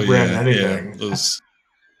 We'll Oh rebrand yeah, anything. yeah. Those,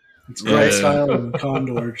 It's Yeah. lifestyle and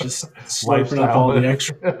Condor just swiping up all the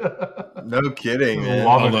extra. No kidding, man.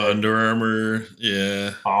 Love all it. the Under Armour,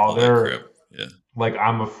 yeah. Oh, all that they're crap. Yeah. like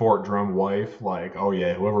I'm a Fort Drum wife. Like, oh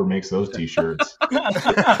yeah, whoever makes those t-shirts.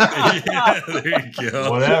 Yeah, there you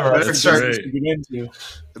go. Whatever. Better That's start- right. To get into.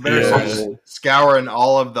 Better Yeah. start scouring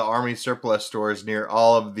all of the Army surplus stores near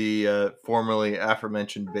all of the formerly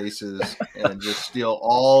aforementioned bases and just steal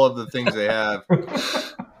all of the things they have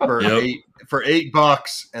for Yep.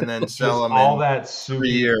 $8 and then sell Just them all in that super, 3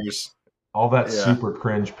 years. all that Yeah. super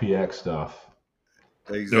cringe PX stuff.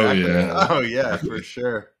 Exactly. yeah. Oh yeah, for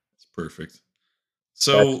sure. It's perfect.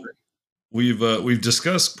 So we've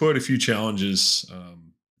discussed quite a few challenges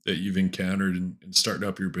that you've encountered in starting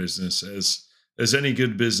up your business, as any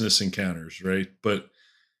good business encounters, right? But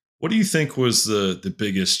what do you think was the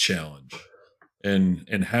biggest challenge,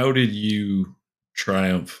 and how did you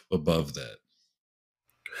triumph above that?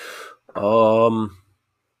 I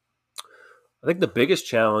think the biggest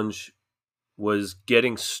challenge was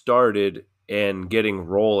getting started and getting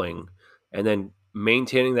rolling, and then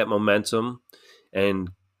maintaining that momentum and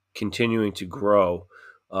continuing to grow.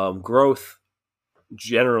 Growth,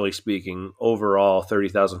 generally speaking, overall,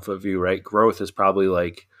 30,000 foot view, right? Growth is probably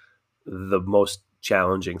like the most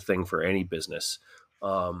challenging thing for any business.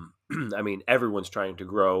 I mean, everyone's trying to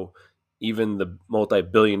grow. Even the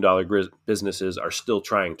multi-billion-dollar businesses are still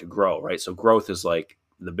trying to grow, right? So growth is like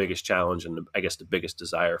the biggest challenge and I guess the biggest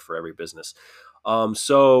desire for every business.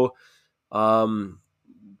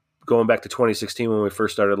 Going back to 2016 when we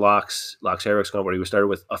first started Locks Airworks Company, we started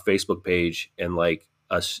with a Facebook page and like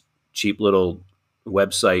a cheap little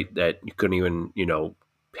website that you couldn't even,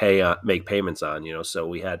 make payments on, so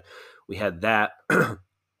we had that.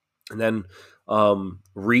 And then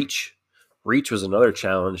reach was another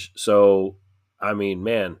challenge. So, I mean,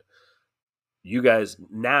 man, you guys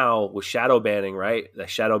now with shadow banning, right?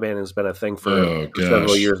 That shadow banning has been a thing for several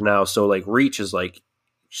gosh. years now. So like reach is like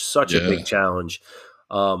such a Yeah. big challenge.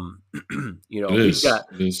 It We've is. got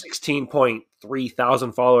It is. 16.3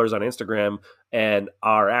 thousand followers on Instagram and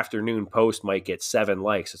our afternoon post might get 7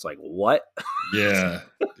 likes. It's like, what? Yeah.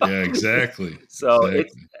 Yeah, exactly. So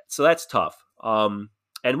Exactly. so that's tough.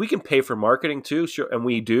 And we can pay for marketing too. Sure. And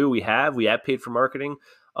we have paid for marketing.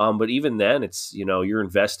 But even then it's, you're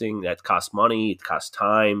investing, that costs money, it costs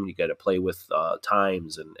time. You got to play with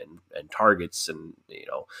times and targets and,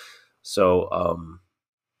 so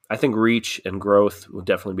I think reach and growth will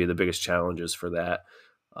definitely be the biggest challenges for that.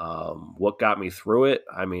 What got me through it?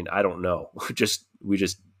 I mean, I don't know.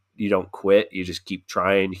 You don't quit. You just keep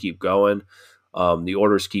trying, you keep going. The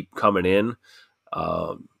orders keep coming in.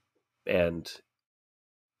 And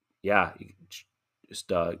yeah, you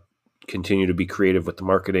just continue to be creative with the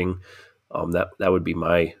marketing. That would be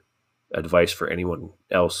my advice for anyone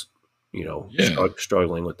else, Yeah.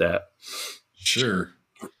 struggling with that. Sure.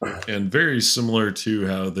 And very similar to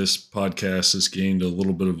how this podcast has gained a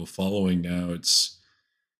little bit of a following now, it's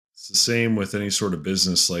the same with any sort of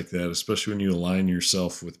business like that, especially when you align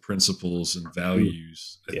yourself with principles and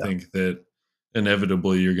values. I Yeah. think that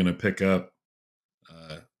inevitably you're going to pick up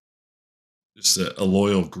just a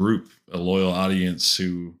loyal group, a loyal audience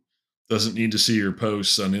who doesn't need to see your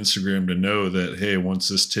posts on Instagram to know that, hey, once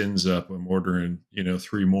this tin's up, I'm ordering,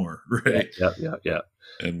 3 more, right? Yeah.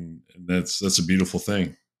 And that's a beautiful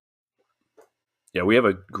thing. Yeah, we have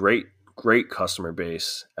a great customer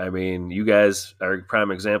base. I mean, you guys are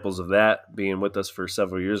prime examples of that, being with us for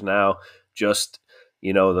several years now. Just,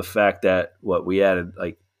 the fact that we added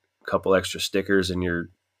like a couple extra stickers in your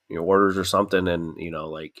orders or something, and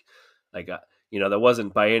that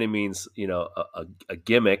wasn't by any means a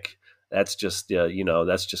gimmick. That's just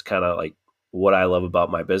that's just kind of like what I love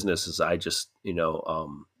about my business is I just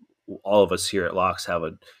all of us here at Locks have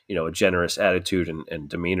a generous attitude and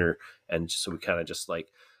demeanor, and so we kind of just like,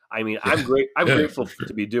 I mean, I'm grateful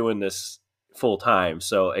to be doing this full time.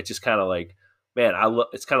 So it's just kind of like, man,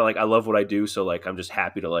 it's kind of like I love what I do. So like I'm just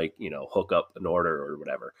happy to hook up an order or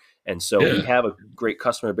whatever. And so we have a great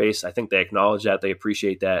customer base. I think they acknowledge that, they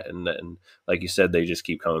appreciate that, and like you said, they just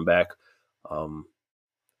keep coming back.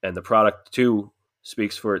 And the product too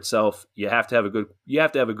speaks for itself. You have to have a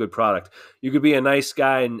good product. You could be a nice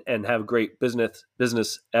guy and have great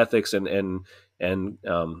business ethics and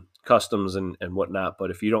customs and whatnot, but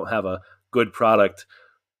if you don't have a good product,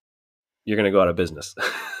 you're going to go out of business.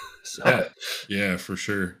 So. Yeah, for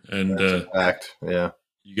sure. And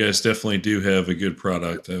you guys definitely do have a good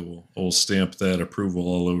product. I will stamp that approval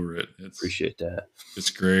all over it. Appreciate that. It's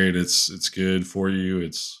great. It's good for you.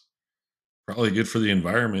 It's probably good for the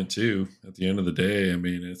environment too. At the end of the day, I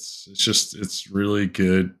mean, it's really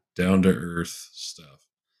good, down to earth stuff.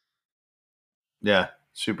 Yeah,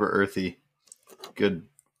 super earthy, good.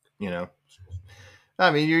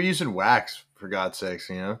 I mean, you're using wax, for God's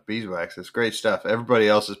sakes. Beeswax. It's great stuff. Everybody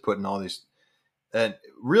else is putting all these, and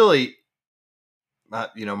really,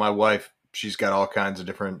 my wife, she's got all kinds of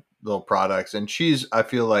different little products, and I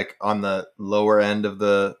feel like on the lower end of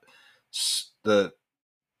the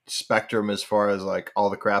spectrum as far as like all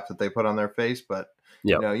the crap that they put on their face, but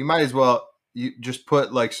you might as well you just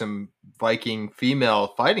put like some Viking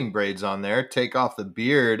female fighting braids on there, take off the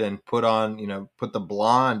beard and put the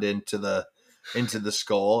blonde into the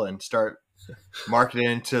skull and start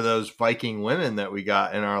marketing to those Viking women that we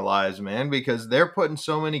got in our lives, man, because they're putting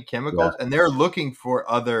so many chemicals and they're looking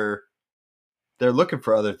for other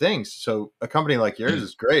things. So a company like yours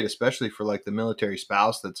is great, especially for like the military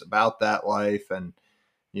spouse that's about that life and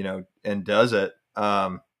and does it.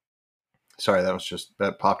 Sorry,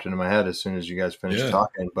 that popped into my head as soon as you guys finished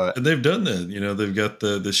talking. But and they've done that. They've got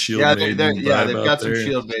the Shield Maiden. They've got some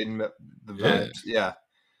Shield Maiden vibes. Yeah.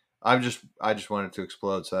 I just wanted to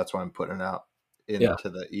explode, so that's why I'm putting it out into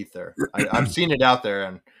the ether. I've seen it out there,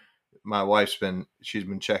 and my wife's been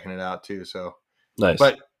checking it out too. So nice.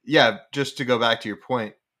 But yeah, just to go back to your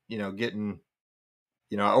point, getting.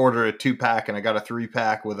 I ordered a 2-pack and I got a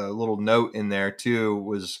 3-pack with a little note in there too.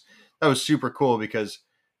 That was super cool because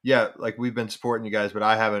like we've been supporting you guys, but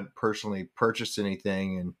I haven't personally purchased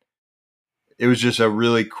anything, and it was just a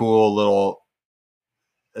really cool little.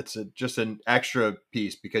 It's just an extra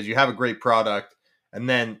piece because you have a great product, and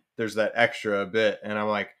then there's that extra bit, and I'm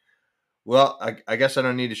like, well, I guess I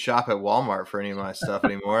don't need to shop at Walmart for any of my stuff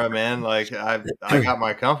anymore, man. Like I got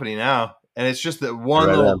my company now. And it's just that one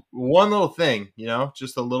little thing,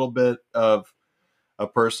 just a little bit of a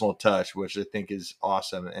personal touch, which I think is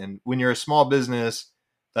awesome. And when you're a small business,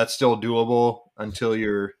 that's still doable until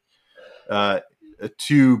you're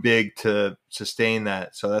too big to sustain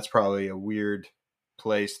that. So that's probably a weird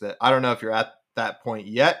place that I don't know if you're at that point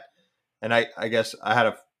yet. And I guess I had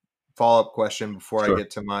a follow-up question before I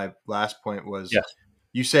get to my last point was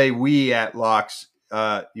you say we at Locks.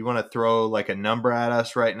 You want to throw like a number at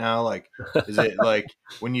us right now? Like, is it like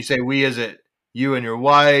when you say we, is it you and your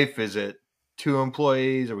wife? Is it 2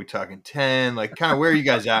 employees? Are we talking 10? Like, kind of where are you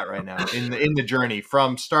guys at right now in the journey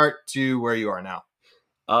from start to where you are now?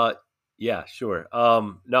 Yeah, sure.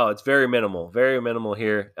 No, it's very minimal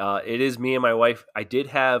here. It is me and my wife. I did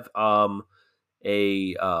have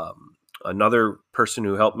another person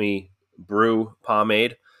who helped me brew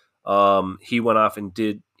pomade. He went off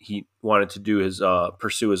and he wanted to do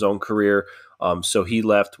pursue his own career. So he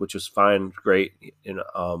left, which was fine. Great.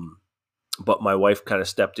 But my wife kind of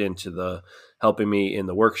stepped into helping me in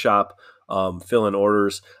the workshop, filling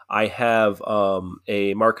orders. I have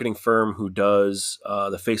a marketing firm who does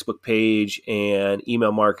the Facebook page and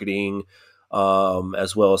email marketing,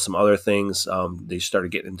 as well as some other things. They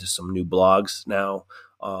started getting into some new blogs now.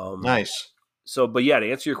 Nice. So, but yeah, to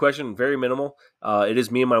answer your question, very minimal. It is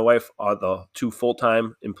me and my wife are the 2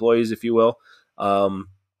 full-time employees, if you will. And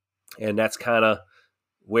that's kind of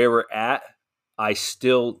where we're at. I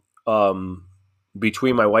still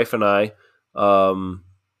between my wife and I,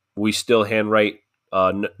 we still handwrite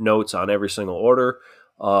notes on every single order.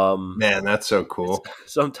 Man, that's so cool.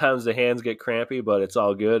 Sometimes the hands get crampy, but it's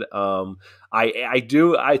all good.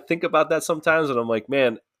 I think about that sometimes, and I'm like,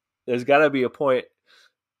 man, there's got to be a point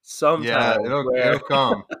sometime Yeah, where it'll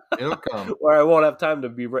come. It'll come. where I won't have time to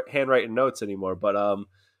be handwriting notes anymore. But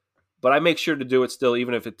I make sure to do it still,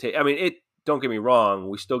 even if it takes. I mean, it. Don't get me wrong,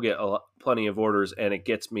 we still get plenty of orders, and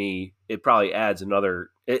it probably adds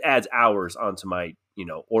hours onto my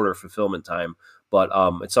order fulfillment time. But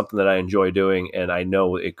it's something that I enjoy doing, and I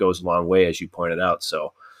know it goes a long way, as you pointed out.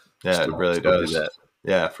 So yeah, it really does.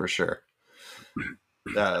 Yeah, for sure.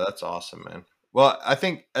 Yeah, that's awesome, man. Well, I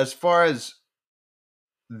think as far as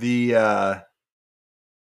the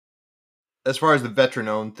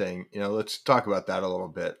veteran-owned thing, let's talk about that a little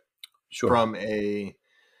bit. Sure. From a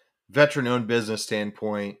veteran-owned business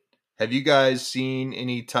standpoint, have you guys seen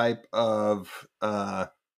any type of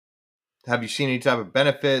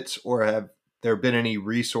benefits, or have there been any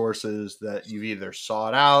resources that you've either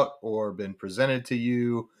sought out or been presented to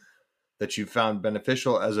you that you found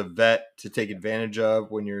beneficial as a vet to take advantage of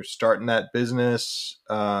when you're starting that business?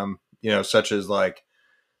 Such as like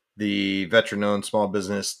the veteran-owned small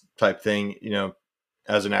business type thing.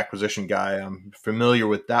 As an acquisition guy, I'm familiar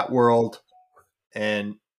with that world.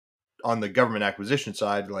 And on the government acquisition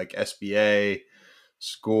side, like SBA,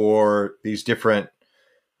 SCORE, these different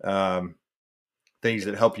things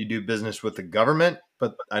that help you do business with the government.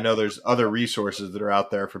 But I know there's other resources that are out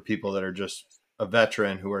there for people that are just a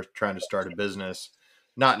veteran who are trying to start a business,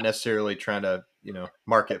 not necessarily trying to,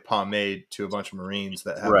 market pomade to a bunch of Marines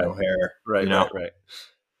that have no hair. Right.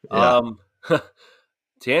 Yeah.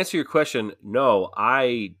 To answer your question, no,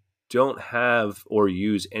 I don't have or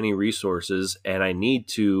use any resources, and I need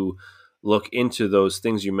to look into those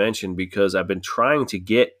things you mentioned, because I've been trying to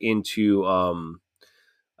get into the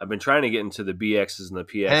BXs and the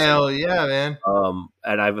PXs. Hell yeah, man.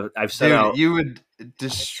 And I've set out. You would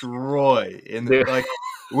destroy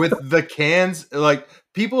with the cans. Like,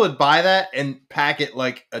 people would buy that and pack it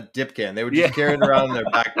like a dip can. They would just carry it around in their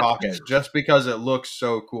back pocket just because it looks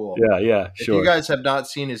so cool. Yeah, if you guys have not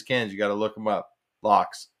seen his cans, you got to look them up.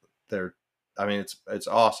 Locks. It's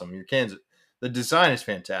awesome. Your cans, the design is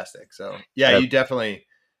fantastic. So yeah, you definitely.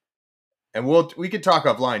 And we could talk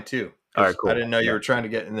offline too. All right, cool. I didn't know you were trying to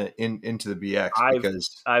get into the BX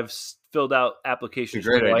because I've filled out applications.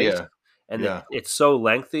 It's a great idea, and it's so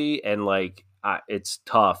lengthy and it's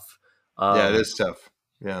tough. Yeah, it is tough.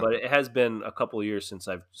 Yeah, but it has been a couple of years since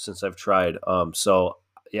I've tried. So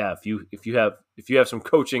yeah, if you have some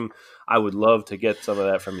coaching, I would love to get some of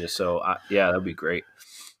that from you. So that'd be great.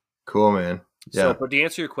 Cool, man. Yeah. So, but to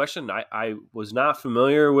answer your question, I was not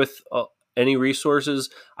familiar with any resources.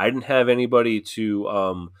 I didn't have anybody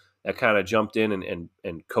to that kind of jumped in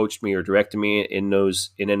and coached me or directed me in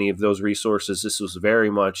any of those resources. This was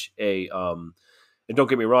very much and don't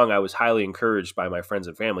get me wrong, I was highly encouraged by my friends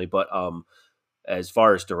and family, but as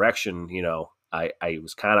far as direction, I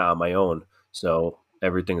was kind of on my own. So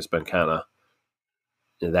everything's been kind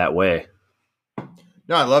of that way.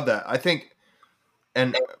 No, I love that. I think,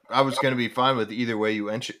 and I was going to be fine with either way you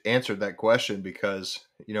answered that question, because,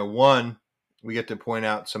 one, we get to point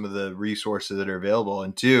out some of the resources that are available.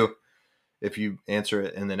 And two, if you answer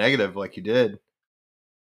it in the negative, like you did,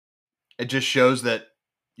 it just shows that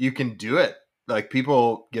you can do it. Like,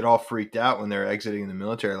 people get all freaked out when they're exiting the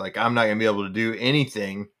military. Like, I'm not going to be able to do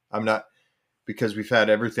anything. I'm not, because we've had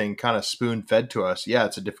everything kind of spoon fed to us. Yeah,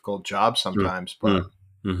 it's a difficult job sometimes, but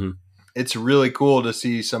it's really cool to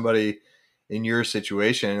see somebody in your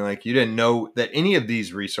situation. Like, you didn't know that any of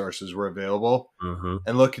these resources were available,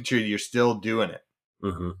 and look at you, you're still doing it.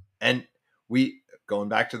 And going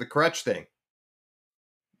back to the crutch thing,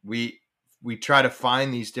 we try to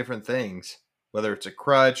find these different things, whether it's a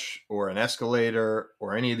crutch or an escalator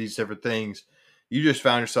or any of these different things. You just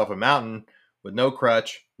found yourself a mountain with no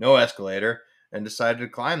crutch, no escalator, and decided to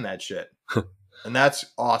climb that shit. And that's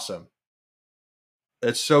awesome.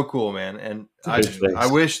 It's so cool, man. And I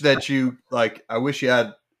wish that you I wish you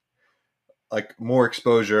had more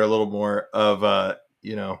exposure, a little more of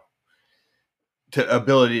to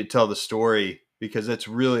ability to tell the story, because it's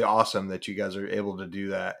really awesome that you guys are able to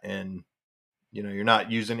do that. And you're not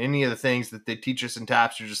using any of the things that they teach us in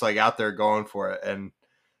TAPS. You're just out there going for it and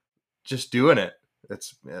just doing it.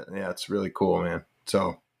 It's really cool, man.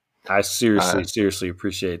 So I seriously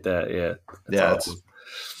appreciate that. Yeah. Awesome.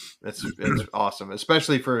 It's awesome,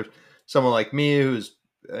 especially for someone like me who's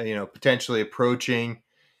potentially approaching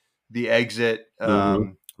the exit,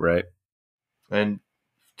 right, and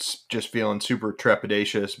just feeling super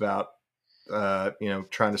trepidatious about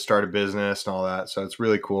trying to start a business and all that. So it's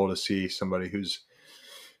really cool to see somebody who's,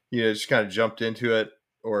 just kind of jumped into it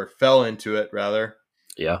or fell into it rather.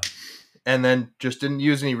 Yeah. And then just didn't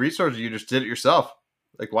use any resources. You just did it yourself.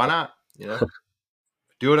 Like, why not?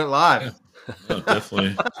 Doing it live. Yeah. No,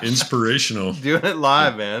 definitely inspirational. Doing it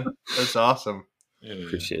live, man. That's awesome. Yeah.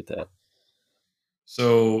 Appreciate that.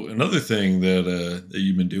 So another thing that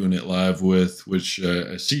you've been doing it live with, which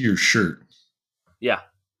I see your shirt. Yeah.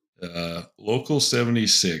 Local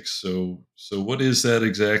 76. So what is that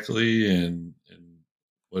exactly, and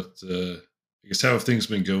what I guess how have things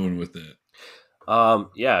been going with that?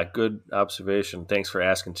 Yeah, good observation. Thanks for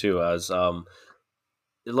asking too. As the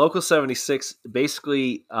Local 76,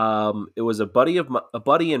 basically, it was a buddy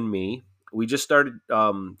and me. We just started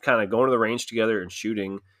kind of going to the range together and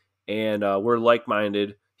shooting, and we're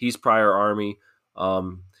like-minded. He's prior Army,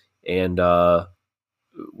 and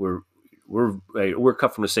we're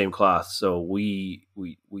cut from the same cloth. So we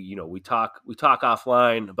talk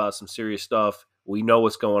offline about some serious stuff. We know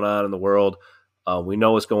what's going on in the world. We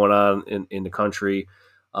know what's going on in the country.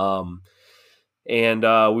 And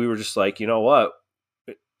we were just like, you know what,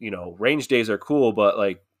 range days are cool, but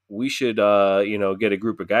like we should, get a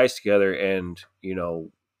group of guys together and,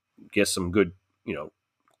 get some good,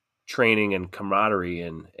 training and camaraderie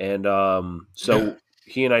and so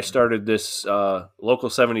he and I started this Local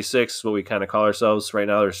 76, what we kind of call ourselves right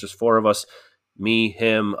now. There's just 4 of us, me,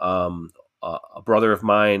 him, a brother of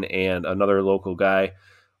mine, and another local guy.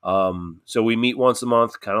 So we meet once a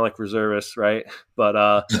month, kind of like reservists, right?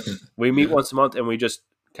 But we meet once a month, and we just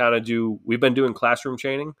kind of we've been doing classroom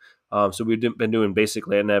training. So we've been doing basic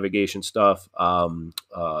land navigation stuff,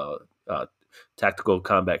 tactical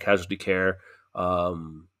combat casualty care,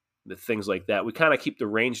 the things like that. We kind of keep the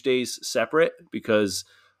range days separate because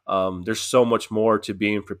there's so much more to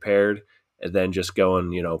being prepared than just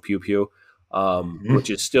going, pew pew, which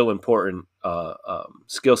is still important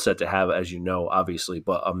skill set to have, as obviously.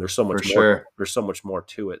 But there's so much more. Sure. There's so much more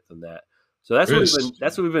to it than that. So that's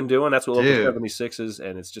what we've been doing. That's what Local 76 is,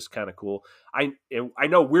 and it's just kind of cool. I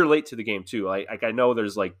know we're late to the game too. Like I know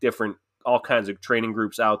there's like all kinds of training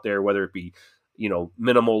groups out there, whether it be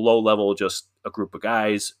minimal, low level, just a group of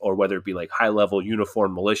guys, or whether it be like high level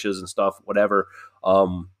uniformed militias and stuff, whatever.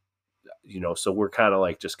 So we're kind of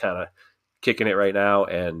like just kind of kicking it right now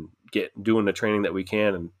and doing the training that we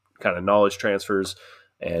can and kind of knowledge transfers.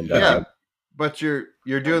 And but you're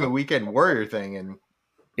doing the weekend warrior thing, and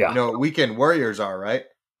you know what weekend warriors are, right?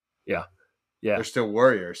 Yeah. They're still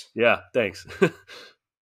warriors. Yeah. Thanks.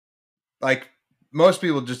 Like most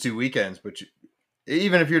people just do weekends, but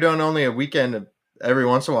even if you're doing only a weekend every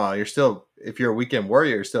once in a while, if you're a weekend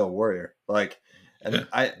warrior, you're still a warrior. Like, and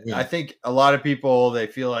I think a lot of people, they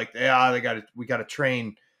feel like, we got to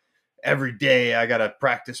train every day. I got to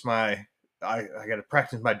practice I got to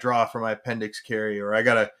practice my draw for my appendix carry, or I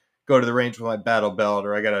got to go to the range with my battle belt,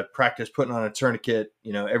 or I got to practice putting on a tourniquet,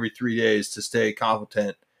 every 3 days to stay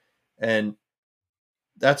competent. And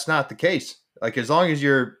that's not the case. Like, as long as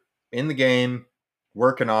you're in the game,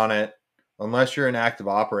 working on it, unless you're an active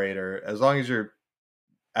operator, as long as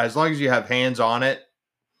you have hands on it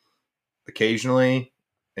occasionally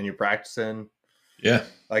and you're practicing,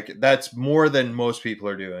 like that's more than most people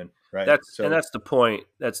are doing, right? That's the point.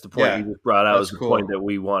 That's the point you just brought out. Is the point that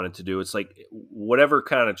we wanted to do. It's like whatever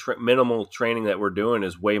kind of minimal training that we're doing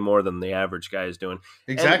is way more than the average guy is doing.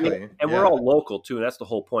 Exactly, and we're all local too. And that's the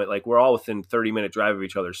whole point. Like, we're all within 30-minute drive of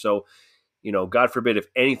each other. So, God forbid if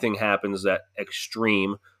anything happens that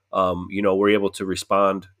extreme, we're able to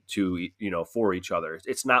respond to, for each other.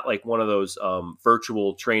 It's not like one of those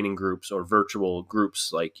virtual training groups or virtual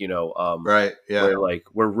groups, like, right. Yeah. Where like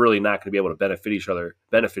we're really not going to be able to benefit each other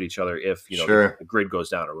if, the grid goes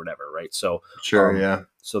down or whatever. Right. So, yeah.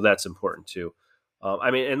 So that's important too.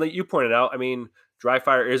 And like you pointed out, dry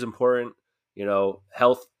fire is important,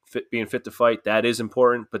 health, being fit to fight, that is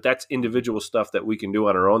important, but that's individual stuff that we can do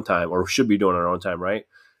on our own time, or should be doing on our own time. Right.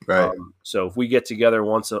 Right. So if we get together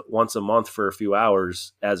once a month for a few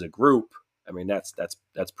hours as a group,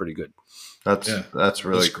 that's pretty good. That's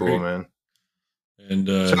really cool, man. And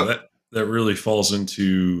that really falls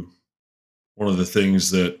into one of the things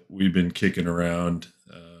that we've been kicking around.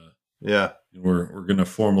 We're going to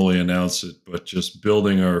formally announce it, but just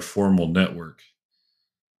building our formal network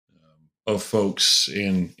of folks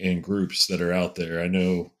and groups that are out there. I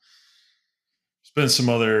know there's been some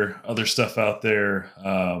other stuff out there,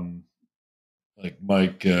 like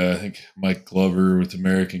Mike, I think Mike Glover with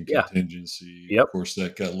American Yeah. Contingency. Yep. Of course,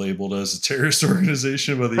 that got labeled as a terrorist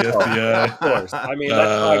organization by the Of FBI. course. I mean, that's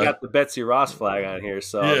how I got the Betsy Ross flag on here.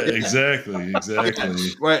 So Yeah, exactly.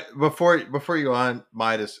 Wait, before you go on,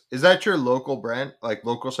 Midas, is that your local brand, like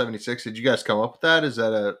Local 76? Did you guys come up with that? Is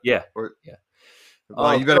that a yeah. Or, Yeah.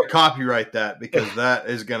 Well, you better copyright that, because that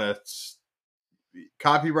is gonna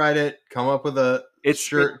copyright it. Come up with a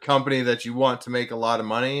shirt company that you want to make a lot of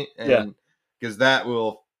money, and because that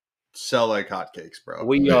will sell like hotcakes, bro.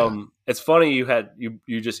 It's funny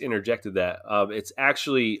you just interjected that. It's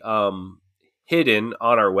actually hidden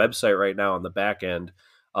on our website right now on the back end,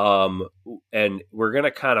 and we're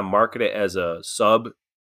gonna kind of market it as a sub.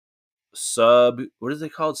 What is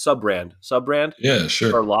it called? Sub brand. Yeah, sure.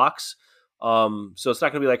 For locks. So it's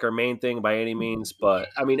not gonna be like our main thing by any means, but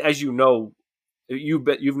I mean, as you know,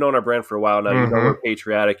 you've known our brand for a while now. You know we're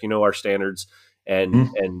patriotic. You know our standards, and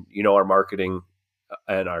you know our marketing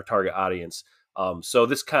and our target audience. So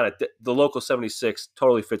this kind of the Local 76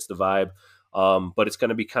 totally fits the vibe. But it's going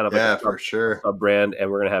to be kind of like for sure a brand, and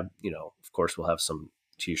we're going to have, of course, we'll have some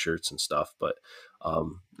T-shirts and stuff. But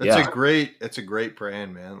it's a great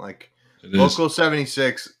brand, man. Like Local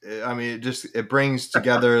 76. I mean, it brings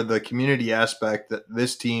together the community aspect that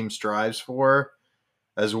this team strives for,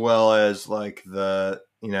 as well as like I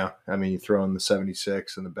mean, you throw in the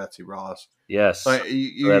 76 and the Betsy Ross. Yes. Like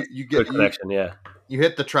you get connection. Yeah. You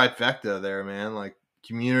hit the trifecta there, man. Like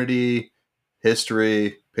community,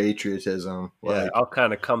 history, patriotism. Yeah. It all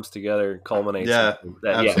kind of comes together and culminates. Yeah.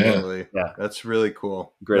 Absolutely. Yeah. That's really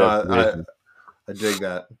cool. Great. I dig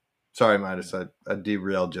that. Sorry, Midas. I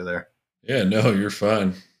derailed you there. Yeah, no, you're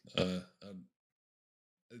fine. I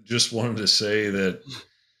just wanted to say that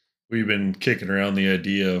we've been kicking around the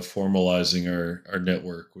idea of formalizing our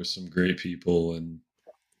network with some great people, and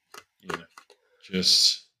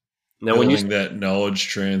just building that knowledge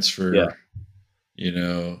transfer, and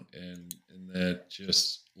that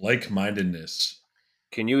just like-mindedness.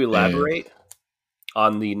 Can you elaborate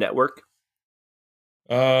on the network?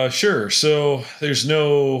 Sure. So there's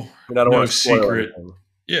no secret.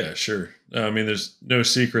 Yeah, sure. I mean, there's no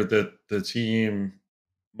secret that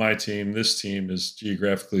my team, this team is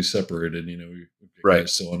geographically separated. We've got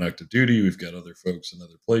guys still on active duty. We've got other folks in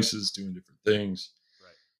other places doing different things.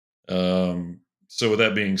 Right. So with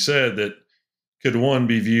that being said, that could one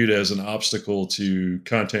be viewed as an obstacle to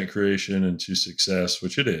content creation and to success,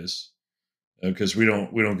 which it is, because we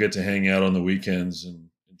don't get to hang out on the weekends and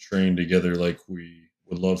train together like we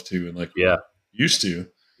would love to and like we used to.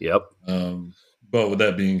 Yep. But with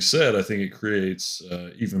that being said, I think it creates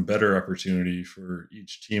even better opportunity for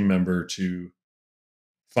each team member to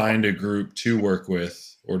find a group to work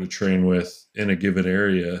with or to train with in a given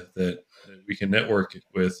area that we can network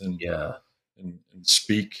with and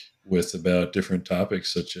speak with about different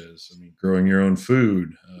topics, such as, growing your own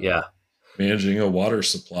food, managing a water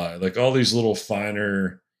supply, like all these little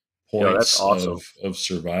finer points of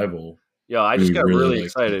survival. Yeah, I just got really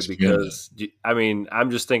excited because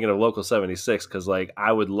I'm just thinking of Local 76 because I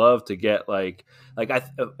would love to get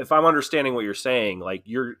if I'm understanding what you're saying,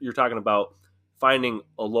 you're talking about finding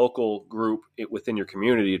a local group within your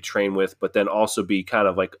community to train with, but then also be kind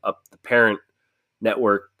of like the parent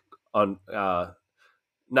network on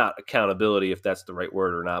not accountability, if that's the right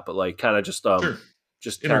word or not, but kind of just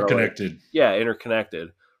just interconnected.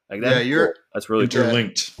 Interconnected. Like that. Yeah, that's really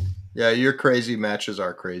interlinked. Cool. Yeah, your crazy matches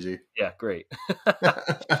are crazy. Yeah, great.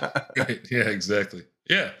 Right. Yeah, exactly.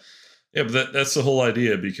 Yeah. Yeah, but that's the whole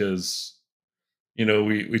idea, because,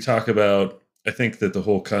 we talk about, I think that the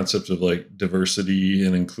whole concept of diversity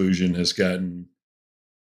and inclusion has gotten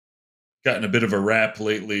a bit of a rap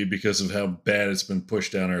lately because of how bad it's been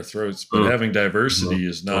pushed down our throats. But having diversity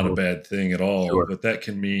is not a bad thing at all. Sure. But that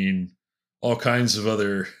can mean all kinds of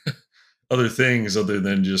other things other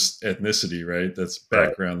than just ethnicity, right? That's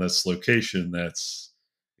background, that's location, that's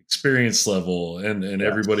experience level, and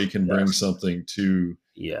everybody can bring something to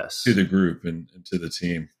the group and to the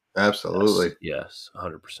team. Absolutely. Yes,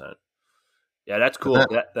 100%. Yeah, that's cool.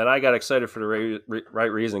 That I got excited for the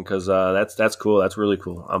right reason, because that's cool. That's really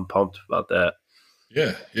cool. I'm pumped about that.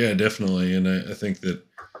 Yeah, definitely. And I think that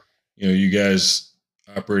you guys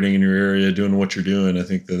operating in your area, doing what you're doing, I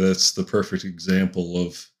think that's the perfect example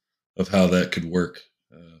of how that could work,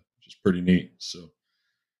 which is pretty neat. So,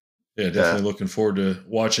 definitely looking forward to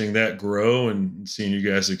watching that grow and seeing you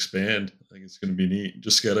guys expand. I think it's going to be neat.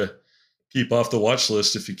 Just got to keep off the watch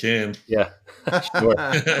list if you can. Yeah, sure.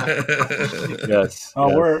 Yes. Oh,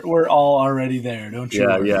 yes. We're all already there, don't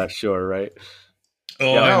you? Yeah, sure, right.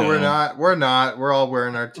 Oh, no, we're not. We're not. We're all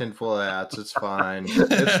wearing our tinfoil hats. It's fine.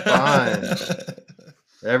 It's fine.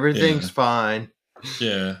 Everything's fine.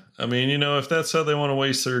 Yeah. I mean, if that's how they want to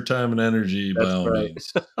waste their time and energy, by all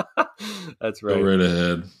means, That's right. go right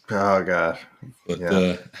ahead. Oh God.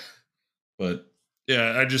 But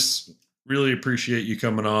yeah, I just really appreciate you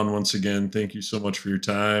coming on once again. Thank you so much for your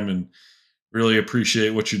time, and really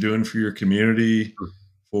appreciate what you're doing for your community,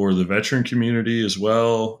 for the veteran community as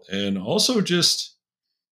well. And also just,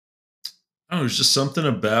 I don't know, there's just something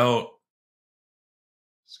about,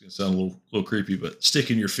 it's going to sound a little creepy, but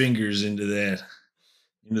sticking your fingers into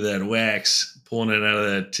that wax, pulling it out of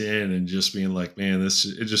that tin and just being like, man, it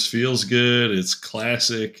just feels good. It's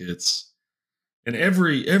classic. And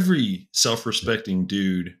every self-respecting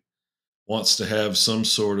dude wants to have some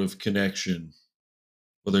sort of connection,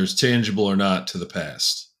 whether it's tangible or not, to the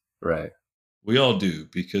past. Right. We all do,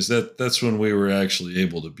 because that's when we were actually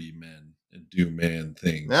able to be men and do man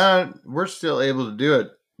things. No, we're still able to do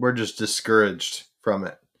it. We're just discouraged from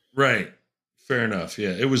it. Right. Fair enough.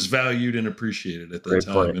 Yeah. It was valued and appreciated at that Great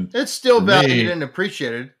time. point. And It's still for valued me, and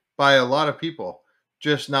appreciated by a lot of people,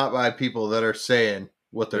 just not by people that are saying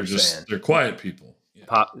what they're saying. they're quiet people.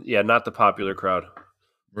 Yeah. Not the popular crowd.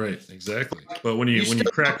 Right, exactly. But when you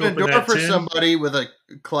crack open open a door that for tin, somebody with a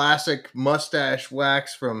classic mustache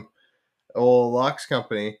wax from old Lux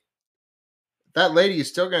Company, that lady is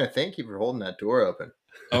still going to thank you for holding that door open.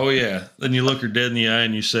 oh yeah, then you look her dead in the eye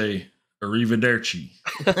and you say, "Arrivederci."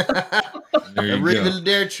 There you go.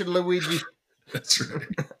 Arrivederci, Luigi. That's right.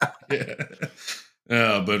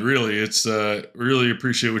 Yeah. But really, it's really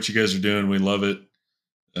appreciate what you guys are doing. We love it.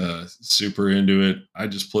 Super into it. I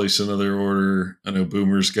just placed another order. I know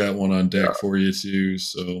Boomer's got one on deck for you too.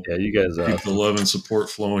 So yeah, you guys keep the love and support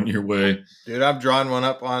flowing your way. Dude, I'm drawing one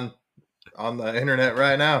up on the internet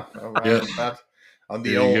right now. On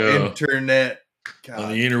the old internet. God.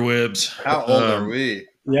 On the interwebs. How old are we?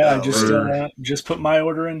 Yeah, I just put my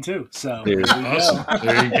order in too. So awesome.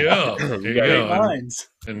 There you go. There you go.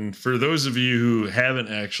 And for those of you who haven't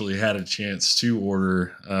actually had a chance to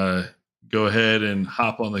order, go ahead and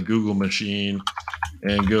hop on the Google machine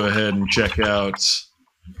and go ahead and check out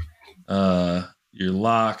your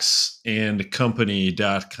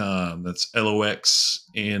loxandcompany.com. That's LOX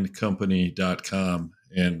and company.com.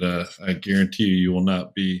 And I guarantee you will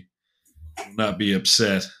not be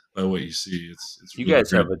upset by what you see. It's you really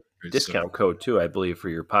guys have a discount code too, I believe, for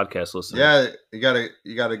your podcast listeners. Yeah, you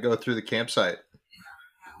gotta go through the campsite.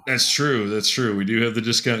 That's true. We do have the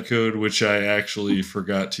discount code, which I actually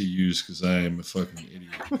forgot to use because I am a fucking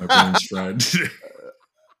idiot. My brain's fried today.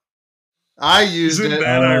 I used it. Isn't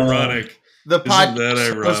that ironic? The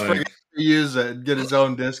podcast was forgetting to use it and get his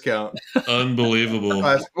own discount. Unbelievable.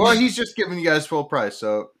 Well, he's just giving you guys full price,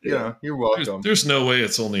 so you're welcome. There's no way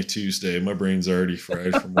it's only Tuesday. My brain's already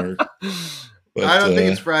fried from work. But, I don't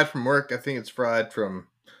think it's fried from work. I think it's fried from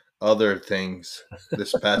other things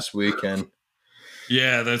this past weekend.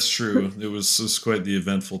 Yeah, that's true. It was quite the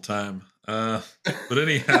eventful time. But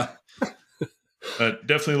anyhow,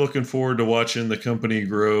 definitely looking forward to watching the company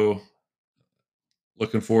grow.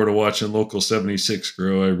 Looking forward to watching Local 76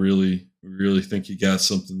 grow. I really, really think you got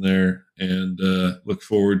something there, and look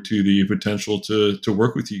forward to the potential to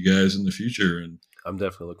work with you guys in the future. And I'm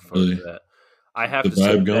definitely looking forward to that. I have to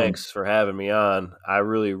say thanks for having me on. I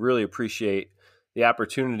really, really appreciate the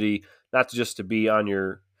opportunity, not just to be on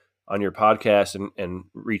your podcast and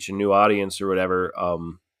reach a new audience or whatever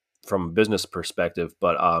from a business perspective,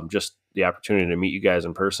 but just the opportunity to meet you guys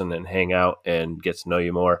in person and hang out and get to know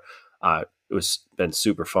you more. It's been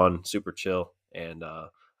super fun, super chill, and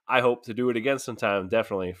I hope to do it again sometime,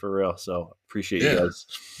 definitely, for real. So appreciate you guys.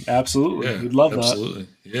 Absolutely. Yeah, we'd love that. Absolutely.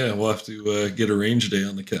 Yeah, we'll have to get a range day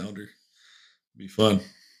on the calendar. Be fun.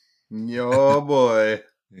 Yo, boy.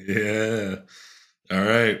 Yeah. All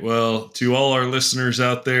right. Well, to all our listeners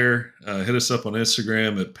out there, hit us up on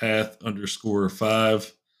Instagram at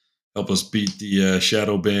path_5. Help us beat the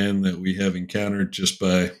shadow ban that we have encountered just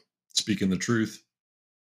by speaking the truth.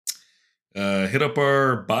 Hit up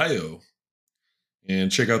our bio and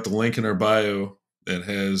check out the link in our bio that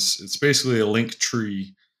it's basically a link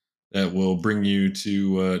tree that will bring you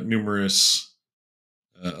to numerous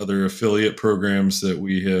other affiliate programs that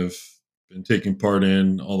we have been taking part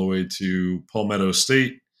in, all the way to Palmetto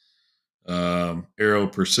State, Aero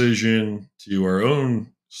Precision, to our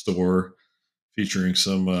own store featuring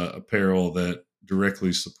some apparel that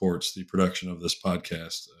directly supports the production of this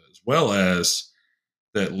podcast, as well as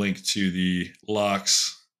that link to the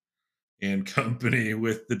Lox and Company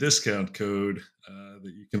with the discount code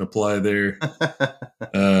that you can apply there,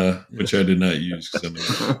 which I did not use.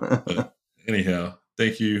 But anyhow,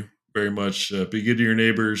 thank you very much. Be good to your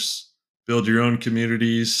neighbors. Build your own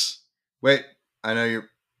communities. Wait, I know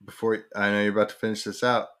before I know you're about to finish this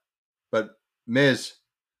out, but Miz,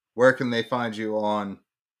 where can they find you on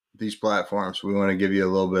these platforms? We want to give you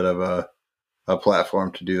a little bit of a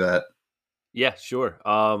platform to do that. Yeah, sure.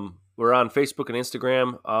 We're on Facebook and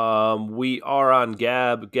Instagram. We are on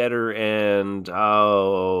Gab, Getter, and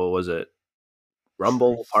was it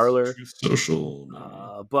Rumble, Parlor, Social.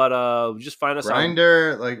 but just find us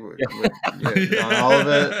Grindr, on all of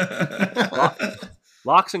it.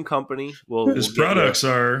 Locks and Company. His products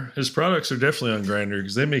are definitely on Grindr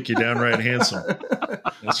because they make you downright handsome.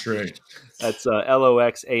 That's right. That's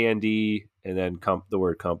LOXAND and then the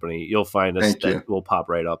word company. You'll find us. That will pop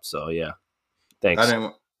right up. So yeah, thanks.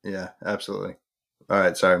 Yeah, absolutely. All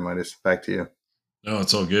right, sorry, Midas. Back to you. No,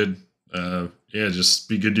 it's all good. Yeah, just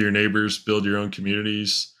be good to your neighbors, build your own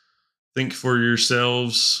communities, think for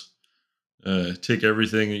yourselves, take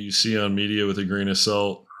everything that you see on media with a grain of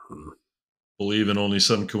salt, believe in only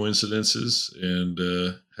some coincidences, and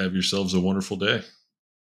have yourselves a wonderful day.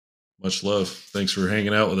 Much love. Thanks for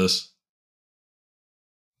hanging out with us.